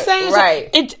 You know what I'm saying?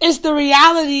 Right. So it's the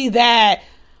reality that,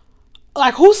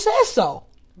 who says so?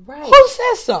 Right. Who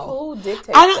says so? Who dictates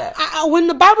that? When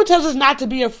the Bible tells us not to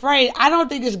be afraid, I don't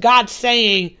think it's God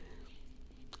saying,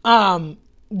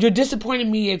 you're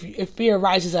disappointing me if fear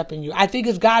rises up in you. I think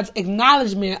it's God's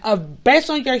acknowledgement of, based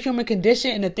on your human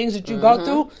condition and the things that you go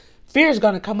through, fear is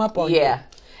going to come up on you.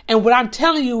 And what I'm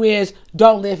telling you is,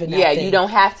 don't live in that thing. You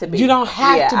don't have to be. You don't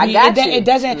have to be. It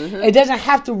doesn't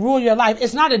have to rule your life.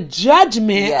 It's not a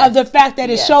judgment of the fact that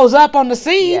it shows up on the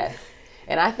scene. Yes.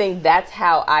 And I think that's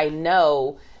how I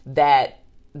know that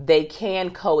they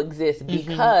can coexist,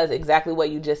 because exactly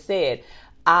what you just said.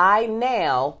 I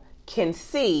now can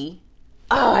see,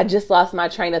 I just lost my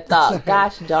train of thought.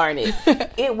 Gosh darn it.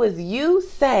 It was you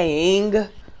saying,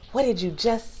 what did you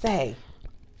just say?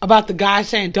 About the guy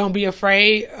saying, don't be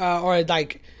afraid, or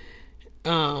by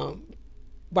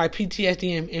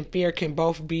PTSD and fear can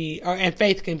both be, and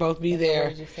faith can both be there.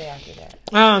 What did you say after that?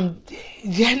 No.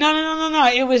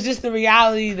 It was just the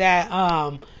reality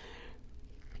that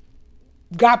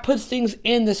God puts things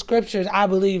in the scriptures, I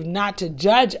believe, not to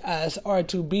judge us or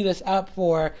to beat us up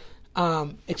for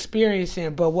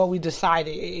experiencing, but what we decide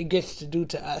it gets to do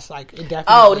to us. It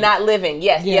definitely. Not living.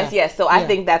 Yes. So I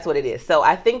think that's what it is. So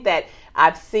I think that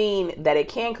I've seen that it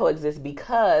can coexist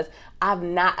because I've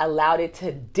not allowed it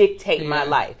to dictate my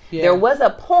life. There was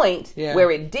a point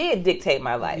where it did dictate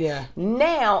my life.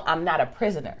 Now I'm not a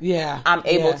prisoner. I'm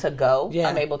able to go.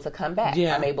 I'm able to come back.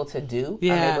 I'm able to do.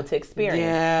 I'm able to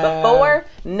experience. Before,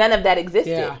 none of that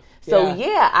existed. So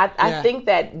I think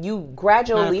that you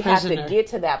gradually have to get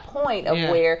to that point of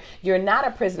where you're not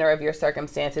a prisoner of your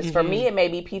circumstances. For me, it may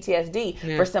be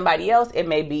PTSD. For somebody else, it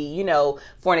may be, you know,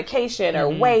 fornication or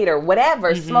weight or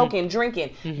whatever, smoking,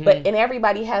 drinking. But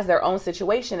everybody has their own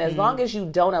situation. As long as you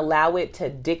don't allow it to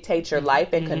dictate your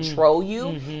life and control you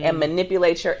and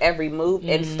manipulate your every move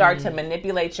and start to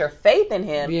manipulate your faith in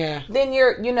him, then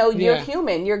you're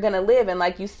human. You're gonna live. And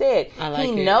like you said,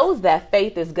 he knows that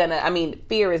fear is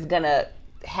gonna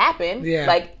happen.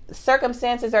 Like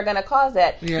circumstances are gonna cause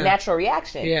that natural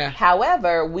reaction.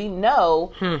 However, we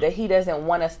know that he doesn't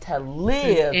want us to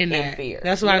live in fear.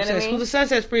 That's what I'm saying. Who the Son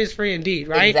sets free is free indeed,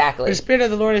 right? Exactly. The Spirit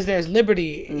of the Lord is there is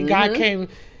liberty. God came.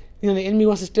 You know, the enemy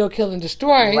wants to still kill and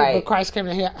destroy, but Christ came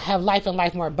to have life and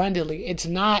life more abundantly. It's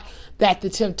not that the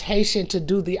temptation to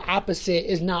do the opposite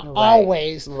is not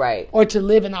always, or to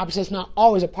live in the opposite is not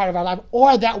always a part of our life,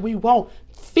 or that we won't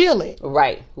feel it.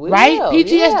 Right.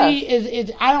 PTSD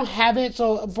is I don't have it,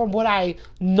 so from what I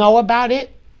know about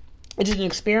it, it's an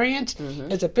experience.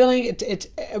 It's a feeling.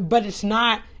 But it's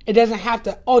not. It doesn't have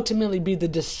to ultimately be the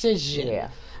decision.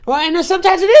 Yeah. Well, and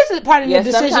sometimes it is a part of your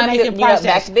decision-making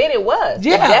process. Back then it was.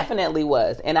 It definitely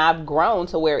was. And I've grown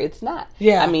to where it's not.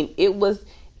 I mean, it was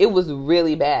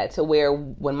really bad to where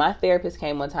when my therapist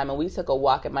came one time and we took a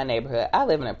walk in my neighborhood, I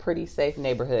live in a pretty safe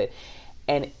neighborhood.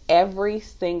 And every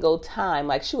single time,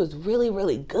 like, she was really,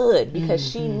 really good because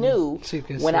she knew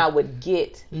when I would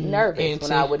get nervous,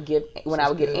 when I would get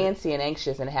antsy and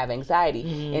anxious and have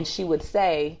anxiety. And she would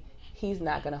say, he's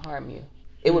not going to harm you.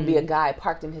 It would be a guy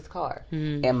parked in his car.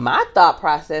 And my thought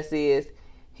process is,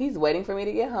 he's waiting for me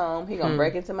to get home. He's going to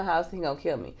break into my house. He's going to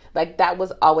kill me. Like, that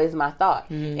was always my thought.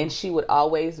 And she would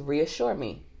always reassure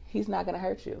me, he's not going to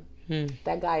hurt you.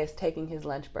 That guy is taking his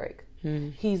lunch break.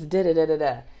 He's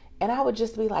da-da-da-da-da. And I would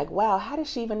just be like, wow, how did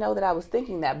she even know that I was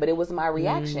thinking that? But it was my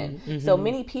reaction. So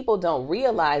many people don't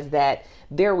realize that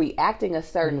they're reacting a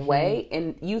certain way.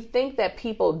 And you think that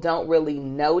people don't really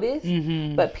notice,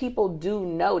 but people do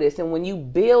notice. And when you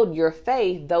build your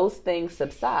faith, those things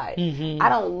subside. I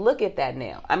don't look at that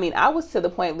now. I mean, I was to the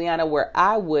point, Liana, where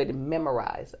I would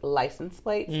memorize license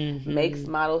plates, makes,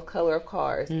 models, color of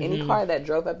cars. Any car that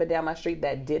drove up and down my street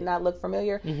that did not look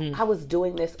familiar, I was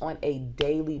doing this on a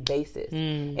daily basis.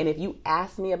 And if you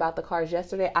asked me about the cars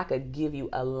yesterday, I could give you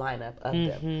a lineup of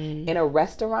them. In a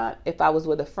restaurant, if I was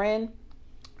with a friend,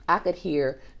 I could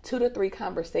hear 2 to 3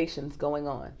 conversations going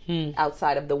on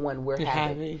outside of the one we're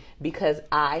having because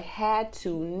I had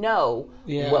to know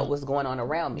what was going on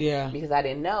around me because I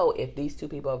didn't know if these 2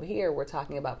 people over here were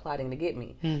talking about plotting to get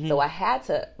me. So I had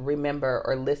to remember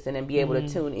or listen and be able to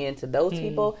tune in to those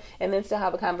people and then still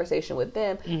have a conversation with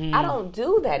them. I don't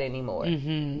do that anymore.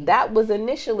 That was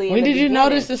initially when did you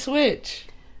notice the switch?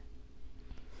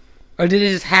 Or did it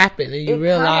just happen and you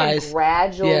realized? It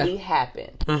gradually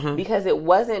happened because it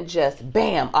wasn't just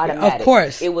bam, automatic. Of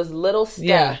course. It was little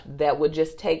stuff that would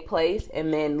just take place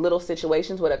and then little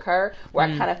situations would occur where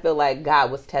I kind of feel like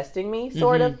God was testing me,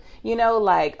 sort of. You know,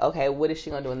 like, okay, what is she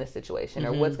going to do in this situation?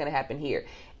 Or what's going to happen here?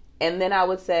 And then I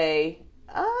would say,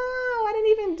 oh, I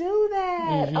didn't even do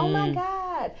that. Oh, my God.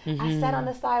 I sat on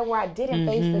the side where I didn't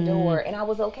face the door and I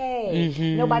was okay.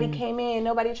 Nobody came in.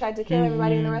 Nobody tried to kill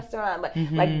everybody in the restaurant.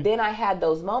 Like then I had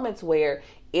those moments where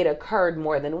it occurred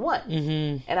more than once.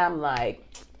 And I'm like,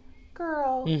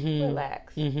 girl,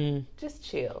 relax. Just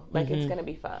chill. Like it's going to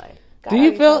be fine. God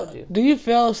Do you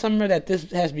feel, Summer, that this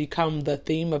has become the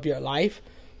theme of your life?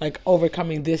 Like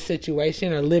overcoming this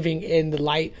situation or living in the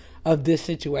light of this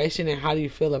situation, and how do you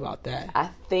feel about that? I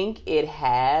think it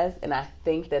has, and I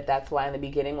think that that's why in the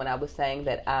beginning when I was saying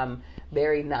that I'm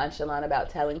very nonchalant about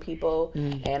telling people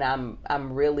and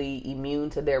I'm really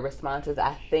immune to their responses,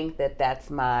 I think that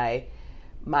that's my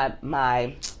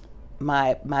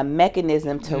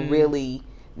mechanism to really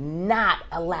not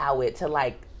allow it to,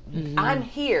 like, I'm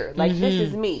here. Like, this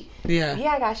is me. Yeah,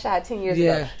 I got shot 10 years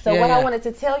ago. So what I wanted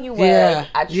to tell you was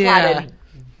I try to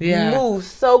move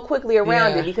so quickly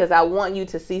around it because I want you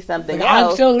to see something else.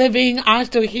 I'm still living. I'm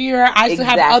still here. I still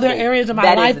have other areas of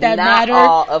my life that matter. That is not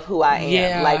all of who I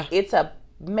am. Like, it's a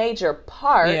major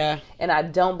part, and I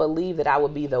don't believe that I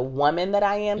would be the woman that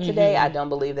I am today. I don't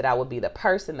believe that I would be the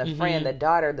person, the friend, the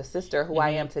daughter, the sister who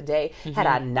I am today had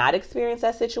I not experienced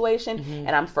that situation.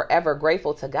 And I'm forever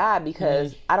grateful to God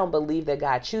because I don't believe that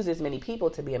God chooses many people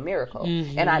to be a miracle,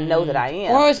 and I know that I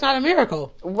am. Or it's not a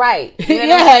miracle, right? You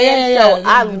know So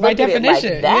I look at it like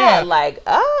that, like,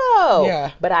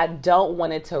 oh, but I don't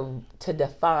want it to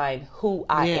define who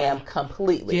I am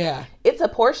completely. it's a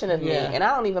portion of me, and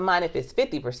I don't even mind if it's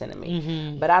 50% of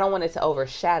me, but I don't want it to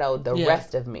overshadow the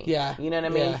rest of me. Yeah. You know what I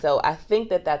mean? So I think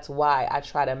that that's why I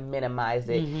try to minimize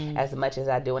it as much as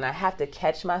I do. And I have to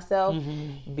catch myself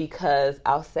because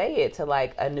I'll say it to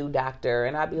like a new doctor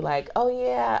and I'll be like, oh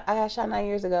yeah, I got shot 9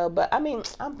 years ago, but I mean,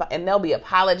 I'm fine. And they'll be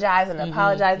apologizing.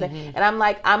 And I'm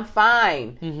like, I'm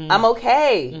fine. I'm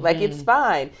okay. Like, it's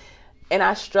fine. And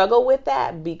I struggle with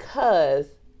that because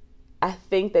I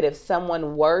think that if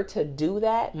someone were to do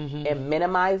that and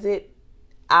minimize it,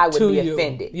 I would be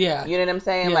offended. Yeah. You know what I'm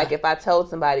saying? Yeah. Like if I told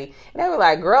somebody and they were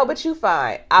like, girl, but you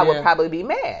fine, I would probably be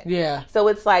mad. Yeah. So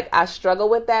it's like I struggle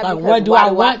with that. Like, what do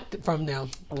I want from them?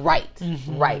 Right.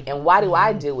 Right. And why do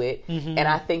I do it? And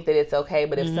I think that it's okay.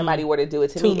 But if somebody were to do it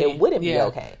to me, it wouldn't be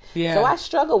okay. Yeah. So I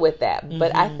struggle with that.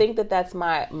 But I think that that's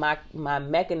my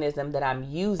mechanism that I'm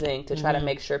using to try to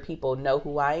make sure people know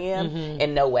who I am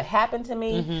and know what happened to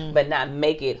me, but not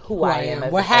make it who I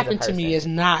am. What happened to me is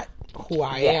not who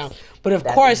I am. But of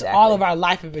course, all of our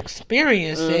life of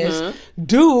experiences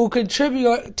do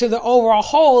contribute to the overall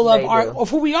whole of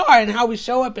who we are and how we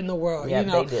show up in the world. Yeah, you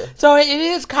know, they do. So it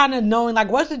is kind of knowing like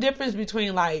what's the difference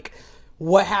between like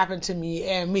what happened to me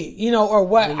and me, you know, or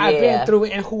what I've been through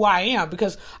and who I am,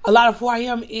 because a lot of who I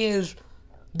am is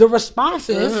the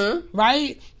responses,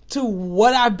 right, to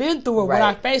what I've been through or what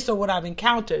I faced or what I've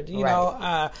encountered, you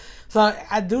know. So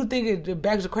I do think it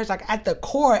begs the question, like at the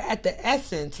core, at the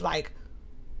essence, like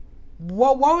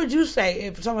what would you say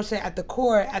if someone said at the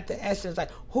core, at the essence, like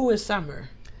who is Summer?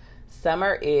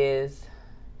 Summer is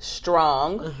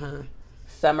strong.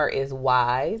 Summer is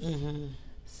wise.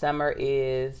 Summer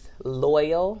is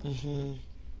loyal.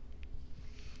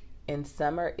 And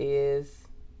Summer is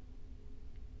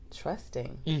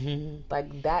trusting.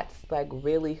 Like that's like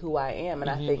really who I am.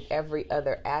 And I think every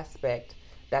other aspect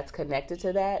that's connected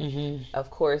to that, of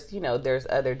course, you know, there's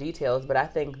other details, but I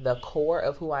think the core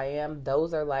of who I am,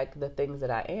 those are like the things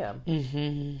that I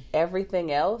am.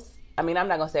 Everything else, I mean, I'm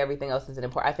not going to say everything else isn't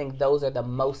important. I think those are the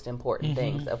most important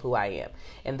things of who I am.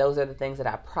 And those are the things that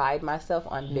I pride myself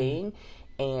on being.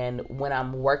 And when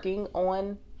I'm working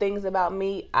on things about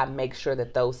me, I make sure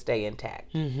that those stay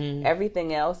intact.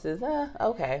 Everything else is,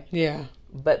 okay. Yeah.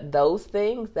 But those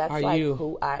things, that's are like you?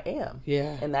 Who I am.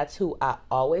 Yeah. And that's who I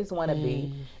always want to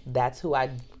be. That's who I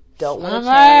don't want to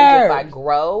change. If I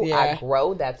grow, I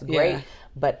grow. That's great. Yeah.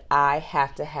 But I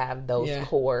have to have those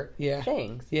core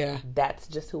things. Yeah. That's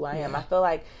just who I am. I feel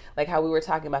like how we were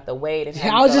talking about the weight. And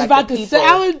I was just about to say.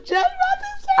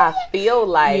 I feel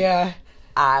like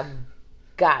I've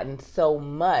gotten so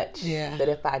much that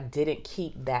if I didn't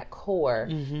keep that core,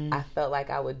 I felt like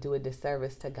I would do a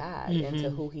disservice to God and to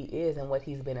who he is and what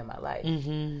he's been in my life.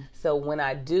 So when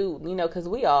I do, you know, because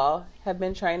we all have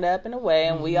been trained up in a way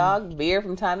and we all veer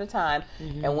from time to time.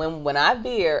 And when I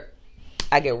veer,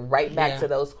 I get right back to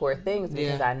those core things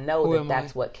because I know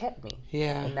that's what kept me.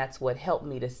 And that's what helped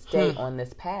me to stay on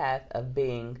this path of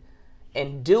being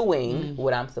and doing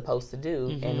what I'm supposed to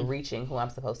do and reaching who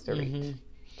I'm supposed to reach.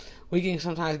 We can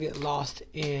sometimes get lost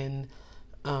in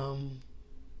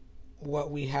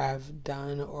what we have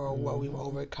done or what we've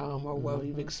overcome or what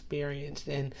we've experienced.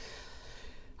 And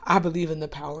I believe in the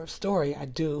power of story. I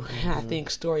do. And I think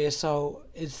story is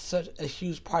such a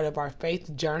huge part of our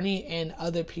faith journey and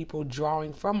other people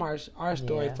drawing from our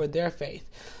story for their faith.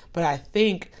 But I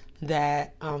think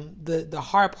that the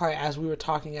hard part, as we were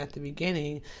talking at the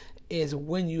beginning, is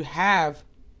when you have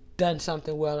done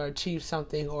something well or achieved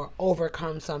something or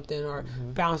overcome something or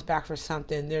bounce back for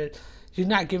something, you're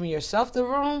not giving yourself the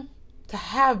room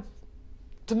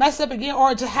to mess up again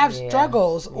or to have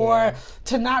struggles or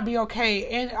to not be okay,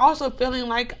 and also feeling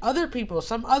like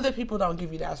some other people don't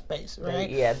give you that space,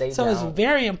 right? So it's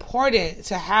very important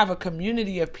to have a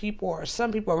community of people or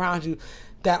some people around you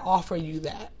that offer you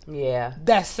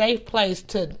that safe place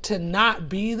to not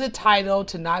be the title,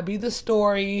 to not be the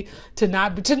story, to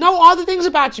know all the things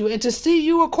about you and to see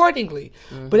you accordingly,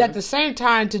 but at the same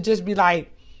time to just be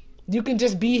like, you can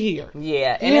just be here.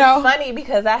 Yeah. And it's funny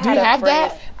because I had a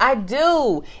friend. That? I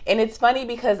do. And it's funny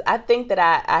because I think that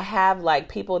I have like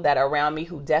people that are around me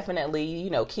who definitely, you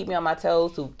know, keep me on my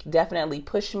toes, who definitely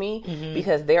push me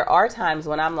because there are times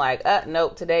when I'm like,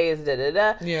 nope, today is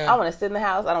da-da-da. Yeah. I want to sit in the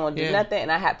house. I don't want to do nothing.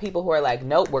 And I have people who are like,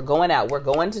 nope, we're going out. We're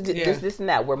going to do this, and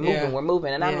that. We're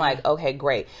moving. And I'm like, okay,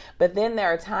 great. But then there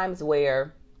are times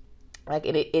where like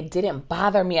it didn't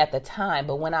bother me at the time.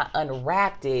 But when I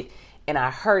unwrapped it, and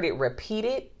I heard it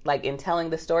repeated, like in telling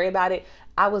the story about it,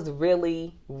 I was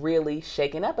really, really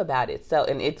shaken up about it. So,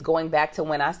 and it's going back to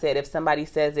when I said, if somebody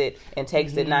says it and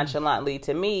takes it nonchalantly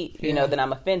to me, you know, then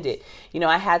I'm offended. You know,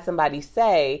 I had somebody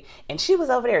say, and she was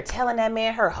over there telling that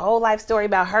man her whole life story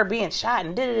about her being shot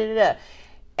and da-da-da-da.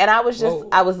 And I was just,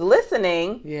 I was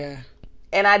listening. Yeah.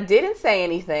 And I didn't say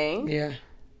anything. Yeah.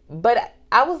 But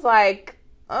I was like,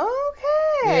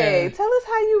 okay, tell us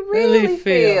how you really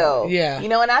feel. Yeah. You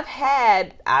know, and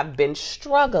I've been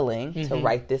struggling to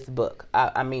write this book.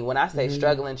 I mean, when I say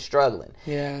struggling.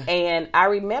 Yeah. And I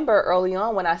remember early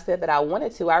on when I said that I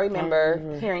wanted to, I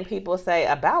remember hearing people say,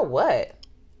 about what?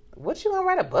 What you gonna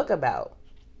write a book about?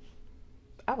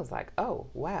 I was like, oh,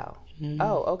 wow.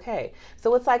 Oh, okay.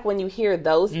 So it's like when you hear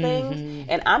those things,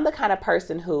 and I'm the kind of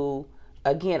person who,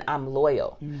 again, I'm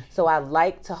loyal. So I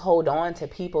like to hold on to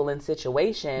people in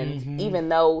situations, even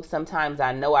though sometimes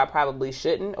I know I probably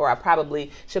shouldn't, or I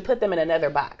probably should put them in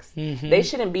another box. They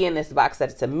shouldn't be in this box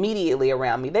that's immediately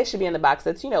around me. They should be in the box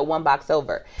that's, you know, one box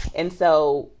over. And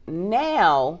so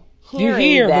now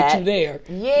hearing that, but you there.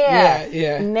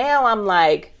 Yeah. Now I'm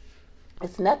like,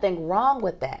 it's nothing wrong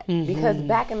with that. Because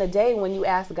back in the day when you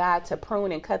asked God to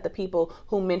prune and cut the people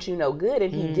who meant you no good,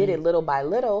 and he did it little by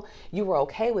little, you were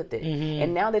okay with it.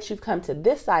 And now that you've come to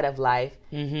this side of life,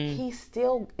 he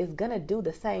still is going to do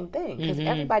the same thing. Because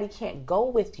everybody can't go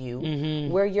with you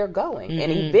where you're going.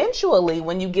 And eventually,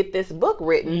 when you get this book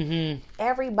written,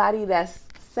 everybody that's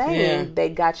saying they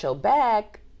got your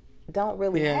back don't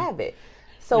really have it.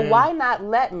 So why not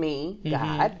let me,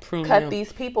 God, cut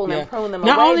these people and prune them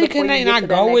away? Not only can they not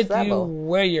go with level. you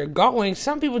where you're going,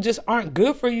 some people just aren't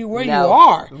good for you where you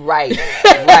are. Right.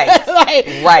 It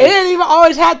didn't even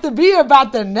always have to be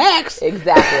about the next.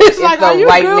 Exactly. It's like, are you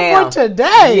right good now. for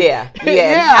today?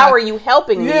 Yeah. How are you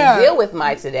helping me deal with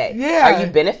my today? Yeah. Are you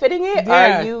benefiting it? Or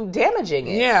are you damaging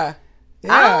it? Yeah.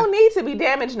 I don't need to be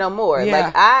damaged no more. Yeah.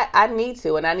 Like I need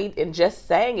to, and just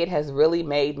saying it has really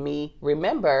made me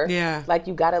remember. Like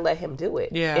you got to let him do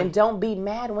it. And don't be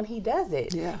mad when he does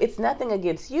it. It's nothing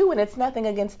against you, and it's nothing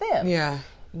against them.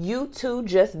 You two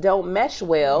just don't mesh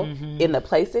well in the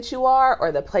place that you are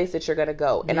or the place that you're going to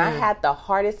go. And I had the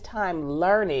hardest time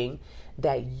learning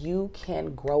that you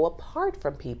can grow apart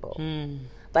from people.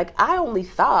 Like, I only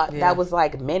thought that was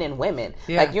like men and women.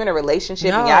 Like, you're in a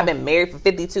relationship and y'all been married for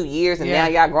 52 years and now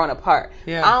y'all grown apart.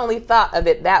 I only thought of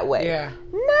it that way.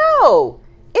 No,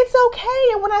 it's okay.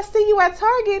 And when I see you at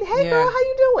Target, hey girl, how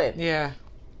you doing?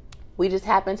 We just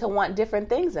happen to want different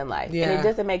things in life. And it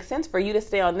doesn't make sense for you to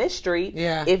stay on this street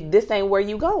if this ain't where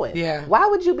you going. Why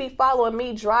would you be following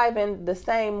me driving the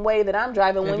same way that I'm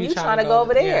driving when you trying to go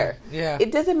over there?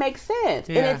 It doesn't make sense.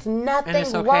 And it's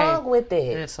nothing wrong with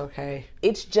it. And it's okay.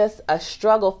 It's just a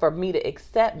struggle for me to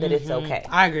accept that it's okay.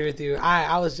 I agree with you.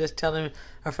 I was just telling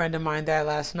a friend of mine that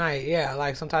last night.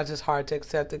 Like sometimes it's hard to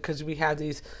accept it because we have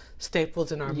these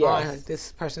staples in our mind. Like,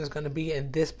 this person is going to be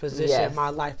in this position in my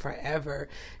life forever,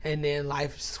 and then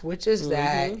life switches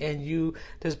that, and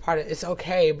there's part of it's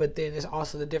okay, but then there's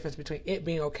also the difference between it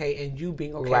being okay and you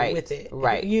being okay with it.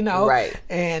 You know,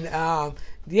 and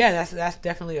that's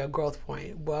definitely a growth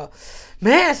point. Well,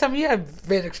 man, some of you have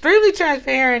been extremely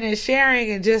transparent and sharing,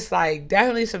 and just like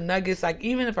definitely some nuggets. Like,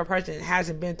 even if a person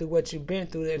hasn't been through what you've been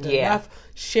through, there's enough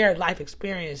shared life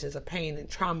experiences of pain and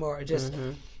trauma, or just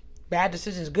bad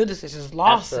decisions, good decisions,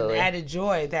 loss, and added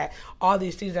joy, that all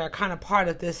these things that are kind of part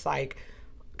of this, like,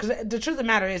 because the truth of the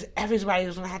matter is everybody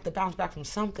is going to have to bounce back from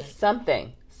something.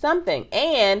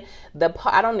 And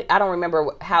I don't remember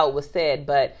how it was said,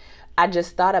 but I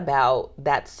just thought about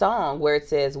that song where it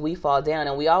says we fall down,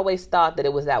 and we always thought that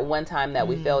it was that one time that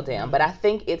we fell down, but I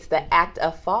think it's the act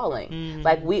of falling.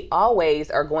 Like, we always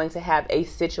are going to have a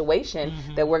situation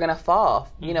that we're going to fall,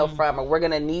 you know, from, or we're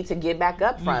going to need to get back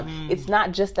up from. It's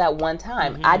not just that one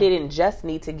time. I didn't just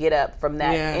need to get up from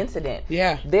that incident.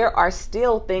 There are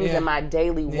still things in my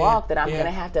daily walk that I'm going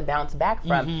to have to bounce back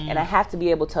from, and I have to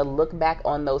be able to look back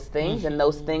on those things and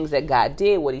those things that God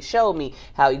did, what he showed me,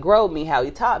 how he growed me, how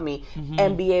he taught me,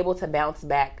 and be able to bounce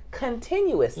back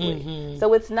continuously.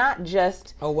 So it's not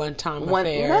just a one-time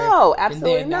affair. No,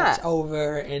 absolutely and then not. That's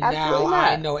over, and absolutely now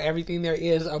not. I know everything there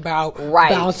is about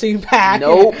bouncing back,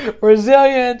 and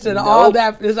resilience, and all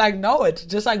that. It's like, no, it's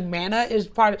just like manna is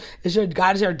God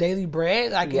is your daily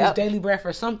bread. Like, His daily bread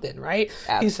for something, right?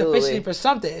 Absolutely. He's sufficient for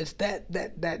something. It's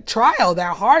that trial,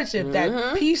 that hardship,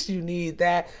 that peace you need,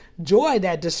 that joy,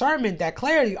 that discernment, that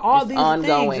clarity. All these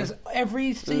things is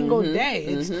every single day.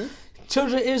 It's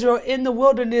children of Israel in the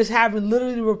wilderness having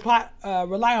literally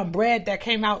rely on bread that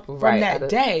came out from that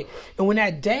day. And when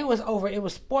that day was over, it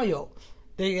was spoiled.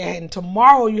 And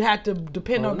tomorrow you have to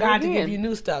depend on God to give you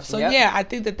new stuff. So yeah, I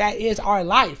think that is our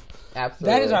life. Absolutely.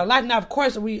 That is our life. Now, of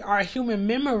course, our human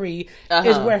memory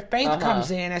is where faith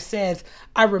comes in and says,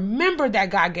 I remember that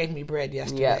God gave me bread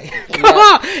yesterday. Come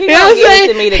on. He's going to give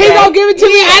it to me today. He's going to give it to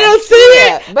me. I don't see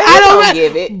it. But I don't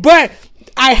give it. But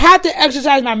I have to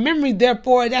exercise my memory.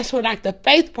 Therefore, that's where like the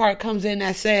faith part comes in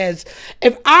that says,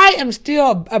 if I am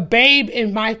still a babe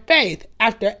in my faith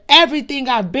after everything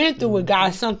I've been through with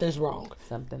God, something's wrong.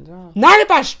 Something's wrong. Not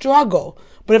if I struggle,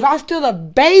 but if I'm still a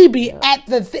baby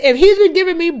if he's been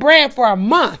giving me bread for a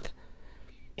month,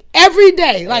 every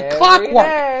day, like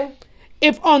clockwork.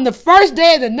 If on the first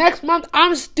day of the next month,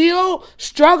 I'm still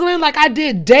struggling like I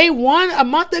did day one a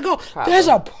month ago, there's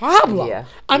a problem. Yeah.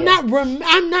 I'm not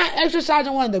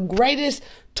exercising one of the greatest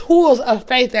tools of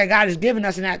faith that God has given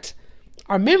us, and that's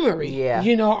our memory. Yeah.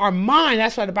 You know, our mind.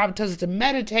 That's why the Bible tells us to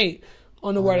meditate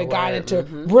on the word of God and to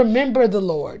remember the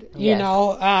Lord. You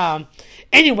know.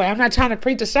 Anyway, I'm not trying to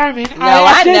preach a sermon. No,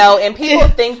 I know. And people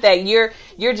think that you're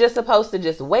just supposed to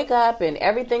just wake up and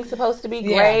everything's supposed to be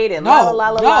great and No,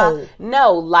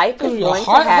 life is going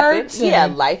to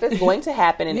happen. Life is going to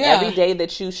happen. And every day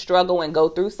that you struggle and go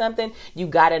through something, you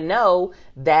got to know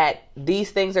that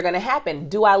these things are going to happen.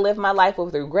 Do I live my life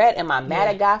with regret? Am I mad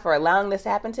at God for allowing this to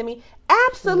happen to me?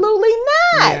 Absolutely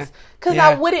not. Because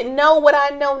I wouldn't know what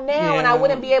I know now and I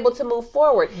wouldn't be able to move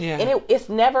forward. And it's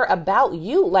never about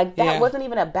you. Like that wasn't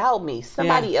even about me.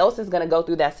 Somebody else is going to go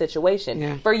through that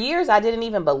situation. For years, I didn't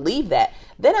even believe that.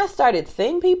 Then I started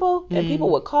seeing people and people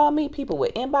would call me, people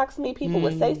would inbox me, people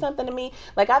would say something to me.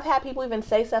 Like I've had people even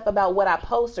say stuff about what I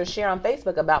post or share on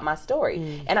Facebook about my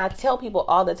story. And I tell people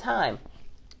all the time,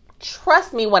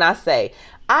 trust me when I say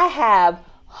I have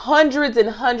hundreds and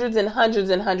hundreds and hundreds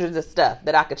and hundreds of stuff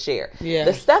that I could share.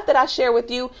 The stuff that I share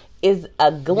with you is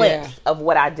a glimpse of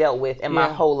what I dealt with in my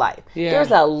whole life.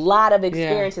 There's a lot of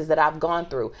experiences that I've gone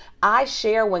through. I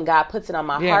share when God puts it on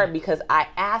my heart because I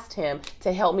asked him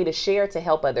to help me to share to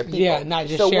help other people. Not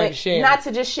just to share. Not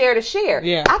to just share to share.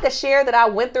 I could share that I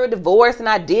went through a divorce and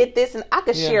I did this and I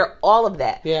could share all of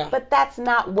that. But that's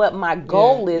not what my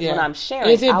goal is when I'm sharing.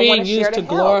 Is it being used to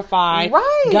glorify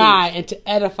God and to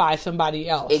edify somebody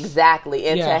else? Exactly.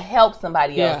 And to help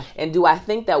somebody else. And do I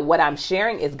think that what I'm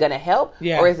sharing is going to help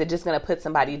or is it just going to put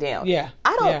somebody down?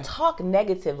 I don't talk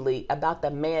negatively about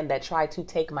the man that tried to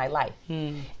take my life.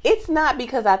 It's not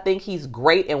because I think he's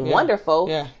great and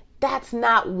wonderful. That's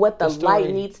not what the light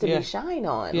needs to be shined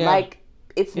on. Like,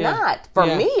 it's not. For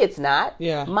me, it's not.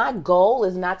 My goal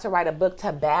is not to write a book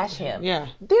to bash him.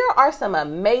 There are some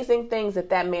amazing things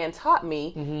that man taught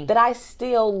me that I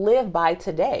still live by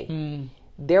today.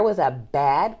 There was a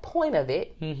bad point of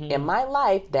it in my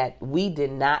life that we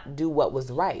did not do what was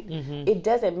right. It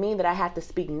doesn't mean that I have to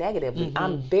speak negatively.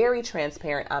 I'm very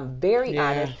transparent. I'm very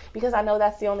honest because I know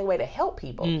that's the only way to help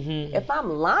people. If I'm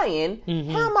lying,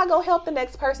 how am I going to help the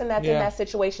next person that's in that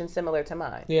situation similar to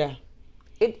mine?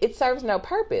 It serves no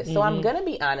purpose. So I'm going to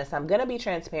be honest. I'm going to be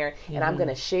transparent and I'm going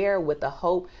to share with the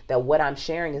hope that what I'm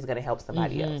sharing is going to help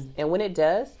somebody else. And when it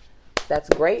does, that's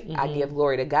great. I give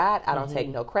glory to God. I don't take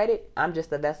no credit. I'm just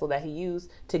the vessel that he used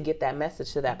to get that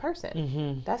message to that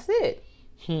person. That's it.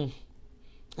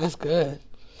 That's good.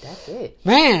 That's it.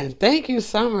 Man, thank you,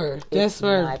 Summer.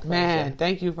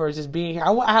 Thank you for just being here.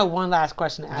 I have one last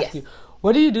question to ask you.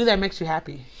 What do you do that makes you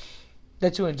happy?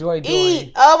 That you enjoy doing?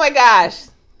 Eat. Oh my gosh.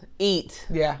 Eat.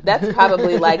 That's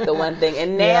probably like the one thing.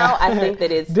 And now I think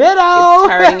that it's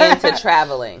turning into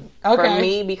traveling. For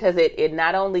me, because it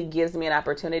not only gives me an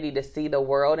opportunity to see the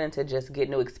world and to just get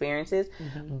new experiences,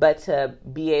 but to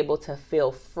be able to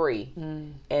feel free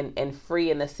and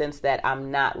free in the sense that I'm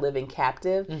not living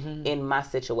captive in my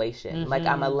situation. Like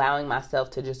I'm allowing myself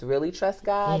to just really trust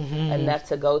God enough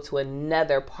to go to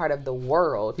another part of the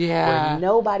world where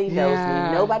nobody knows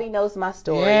me, nobody knows my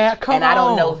story, and I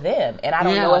don't know them, and I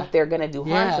don't know if they're going to do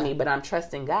harm to me, but I'm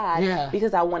trusting God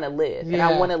because I want to live, and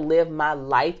I want to live my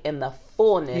life in the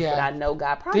fullness that I know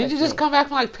God promised me. Did you just come back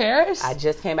from like Paris? I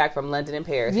just came back from London and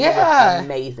Paris. It was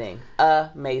amazing.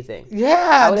 Amazing.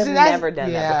 I would have never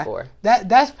done that before.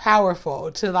 That's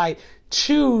powerful to like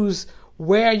choose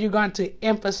where you're going to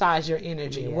emphasize your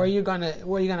energy, where you're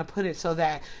gonna put it so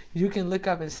that you can look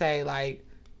up and say like,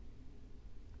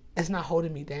 it's not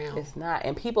holding me down. It's not.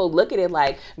 And people look at it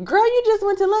like, girl, you just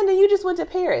went to London. You just went to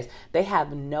Paris. They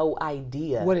have no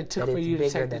idea what it took for you to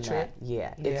take the trip.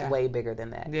 It's way bigger than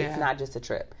that. It's not just a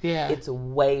trip. Yeah. It's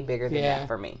way bigger than that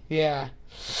for me.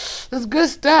 It's good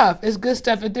stuff. It's good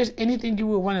stuff. If there's anything you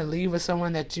would want to leave with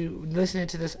someone that you listening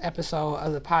to this episode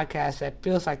of the podcast that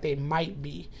feels like they might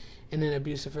be in an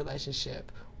abusive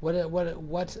relationship?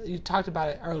 What's you talked about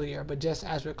it earlier, but just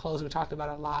as we're closing, we talked about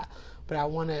it a lot. But I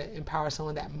want to empower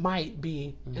someone that might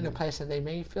be in a place that they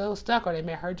may feel stuck, or they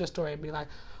may heard your story and be like,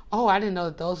 "Oh, I didn't know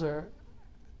that those were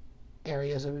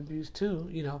areas of abuse too."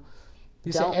 You know,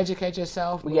 you said educate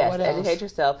yourself. Yes, educate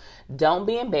yourself. Don't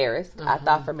be embarrassed. I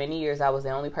thought for many years I was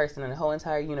the only person in the whole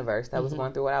entire universe that was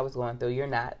going through what I was going through. You're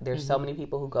not. There's so many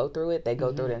people who go through it. They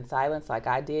go through it in silence, like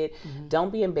I did.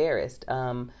 Don't be embarrassed.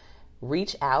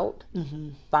 Reach out,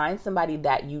 find somebody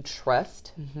that you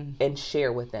trust, and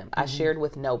share with them. I shared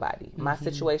with nobody. My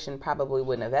situation probably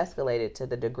wouldn't have escalated to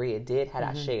the degree it did had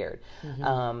I shared.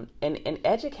 And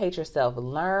educate yourself.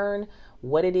 Learn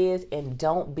what it is, and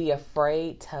don't be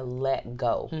afraid to let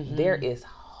go. There is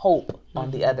hope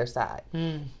on the other side.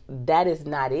 That is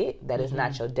not it. That is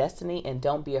not your destiny. And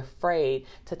don't be afraid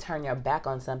to turn your back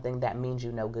on something that means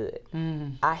you no good.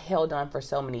 I held on for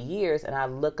so many years, and I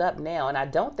look up now, and I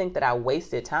don't think that I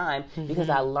wasted time because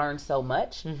I learned so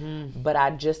much, but I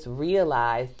just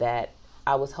realized that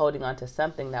I was holding on to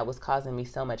something that was causing me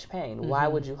so much pain. Why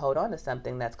would you hold on to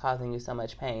something that's causing you so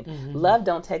much pain? Love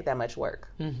don't take that much work.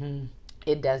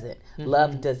 It doesn't.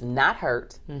 Love does not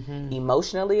hurt.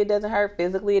 Emotionally, it doesn't hurt.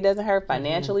 Physically, it doesn't hurt.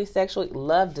 Financially, sexually,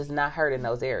 love does not hurt in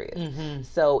those areas.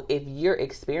 So if you're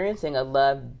experiencing a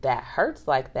love that hurts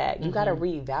like that, you got to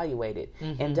reevaluate it.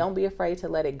 And don't be afraid to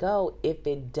let it go if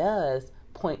it does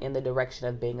point in the direction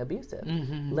of being abusive.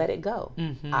 Let it go.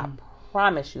 I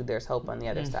promise you there's hope on the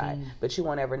other side. But you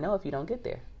won't ever know if you don't get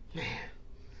there. Man.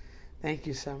 Thank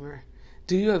you, Summer.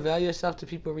 Do you avail yourself to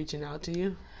people reaching out to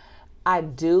you? I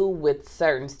do, with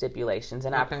certain stipulations,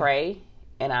 and I pray,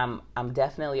 and I'm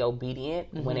definitely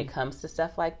obedient when it comes to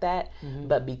stuff like that.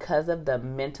 But because of the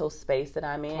mental space that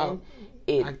I'm in,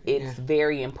 it's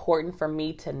very important for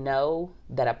me to know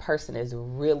that a person is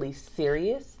really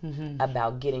serious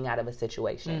about getting out of a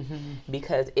situation,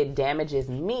 because it damages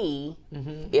me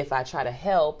if I try to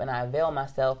help and I avail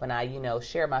myself and I,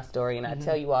 share my story and I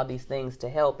tell you all these things to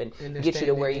help and get you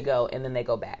to where you go, and then they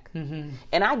go back. And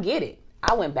I get it.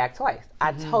 I went back twice.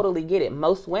 I totally get it.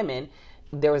 Most women,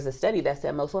 there was a study that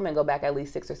said most women go back at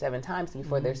least 6 or 7 times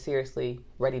before they're seriously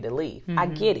ready to leave. I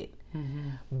get it.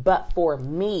 But for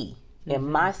me,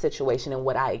 in my situation and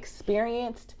what I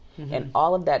experienced and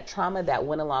all of that trauma that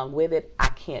went along with it, I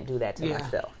can't do that to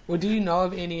myself. Well, do you know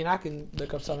of any, and I can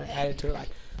look up something added to it, like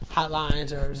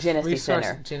hotlines or Genesee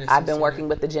Center. I've been working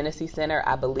with the Genesee Center.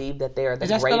 I believe that they are the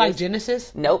greatest. Is that spelled like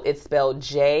Genesis? Nope, it's spelled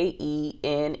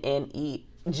Jenesse.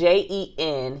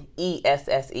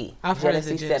 I've heard of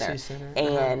the Genesee Center.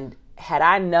 And had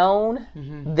I known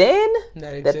then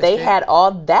that they had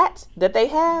all that they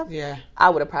have,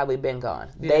 I would have probably been gone.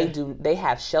 They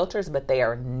have shelters, but they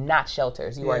are not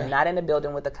shelters. You are not in a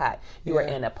building with a cot. You are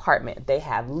in an apartment. They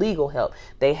have legal help.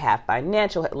 They have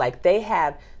financial help. Like, they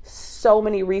have so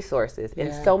many resources,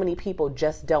 and so many people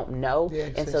just don't know,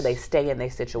 and so they stay in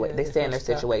their situation. They stay in their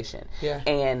situation,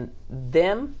 and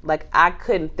them, like, I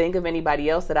couldn't think of anybody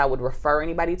else that I would refer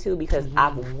anybody to, because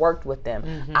I've worked with them.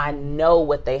 I know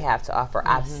what they have to offer.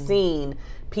 I've seen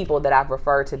people that I've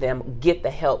referred to them get the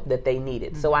help that they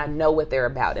needed, so I know what they're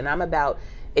about, and I'm about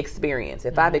experience.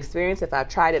 If I've experienced, if I've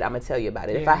tried it, I'm gonna tell you about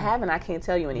it. If I haven't, I can't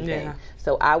tell you anything.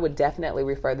 So I would definitely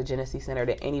refer the Genesee Center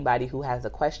to anybody who has a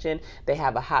question. They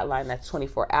have a hotline that's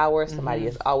 24 hours. Somebody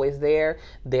is always there.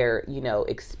 They're,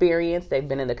 experienced. They've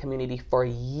been in the community for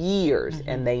years,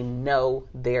 and they know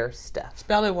their stuff.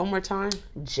 Spell it one more time.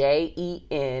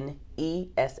 Jenesse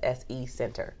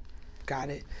Center. Got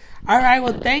it. All right.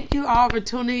 Well, thank you all for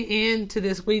tuning in to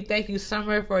this week. Thank you,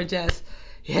 Summer, for just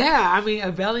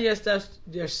availing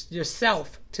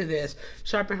yourself to this.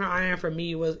 Sharpen Her Iron for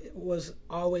me was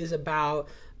always about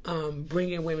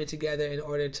bringing women together in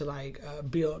order to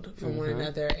build from one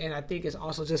another. And I think it's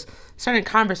also just certain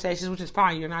conversations, which is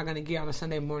fine. You're not going to get on a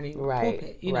Sunday morning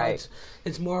pulpit.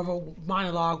 It's more of a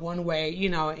monologue one way,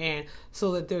 and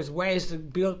so that there's ways to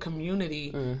build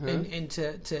community and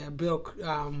to build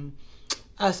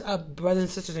us up, brothers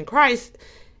and sisters in Christ,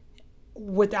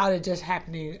 without it just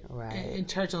happening in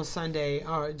church on Sunday,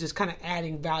 or just kind of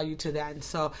adding value to that. And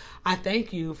so I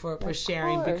thank you for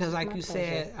sharing, because like you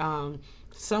said,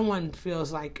 someone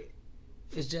feels like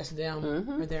it's just them,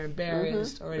 or they're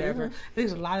embarrassed, or whatever. I think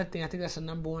there's a lot of things. I think that's the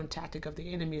number one tactic of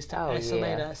the enemy, is to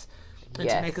isolate us and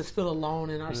to make us feel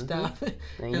alone in our stuff.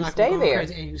 And you stay there.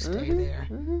 And you stay there.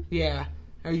 Yeah.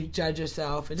 Or you judge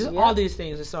yourself, and just all these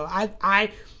things. And so I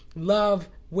love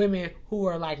women who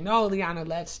are like, no, Liana,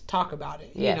 let's talk about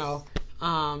it.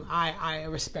 I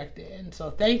respect it. And so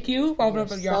thank you for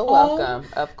opening up your home. Welcome.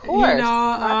 Of course.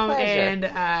 My pleasure.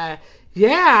 And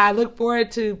I look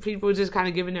forward to people just kind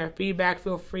of giving their feedback.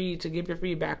 Feel free to give your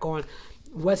feedback on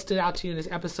what stood out to you in this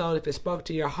episode, if it spoke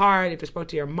to your heart, if it spoke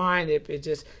to your mind, if it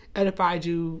just edified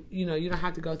you. You know, you don't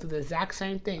have to go through the exact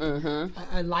same thing.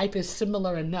 Mm-hmm. Life is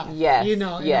similar enough. Yes. You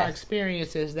know, in our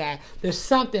experiences that there's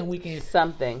something we can...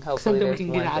 Hopefully we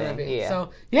can get out of it. Yeah.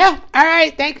 So, all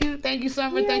right. Thank you. Thank you,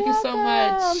 Summer. Thank you so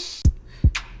much.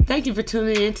 Thank you for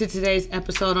tuning in to today's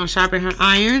episode on Sharpen Her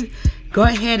Iron. Go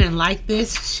ahead and like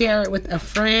this, share it with a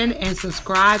friend, and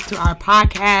subscribe to our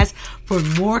podcast for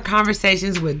more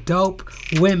conversations with dope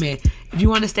women. If you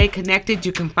want to stay connected,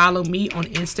 you can follow me on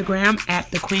Instagram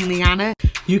at TheQueenLiana.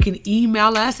 You can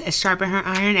email us at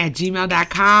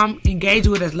sharpenheriron@gmail.com. Engage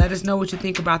with us. Let us know what you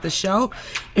think about the show.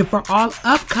 And for all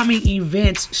upcoming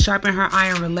events Sharpen Her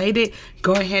Iron related,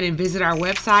 go ahead and visit our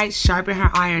website,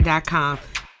 sharpenheriron.com.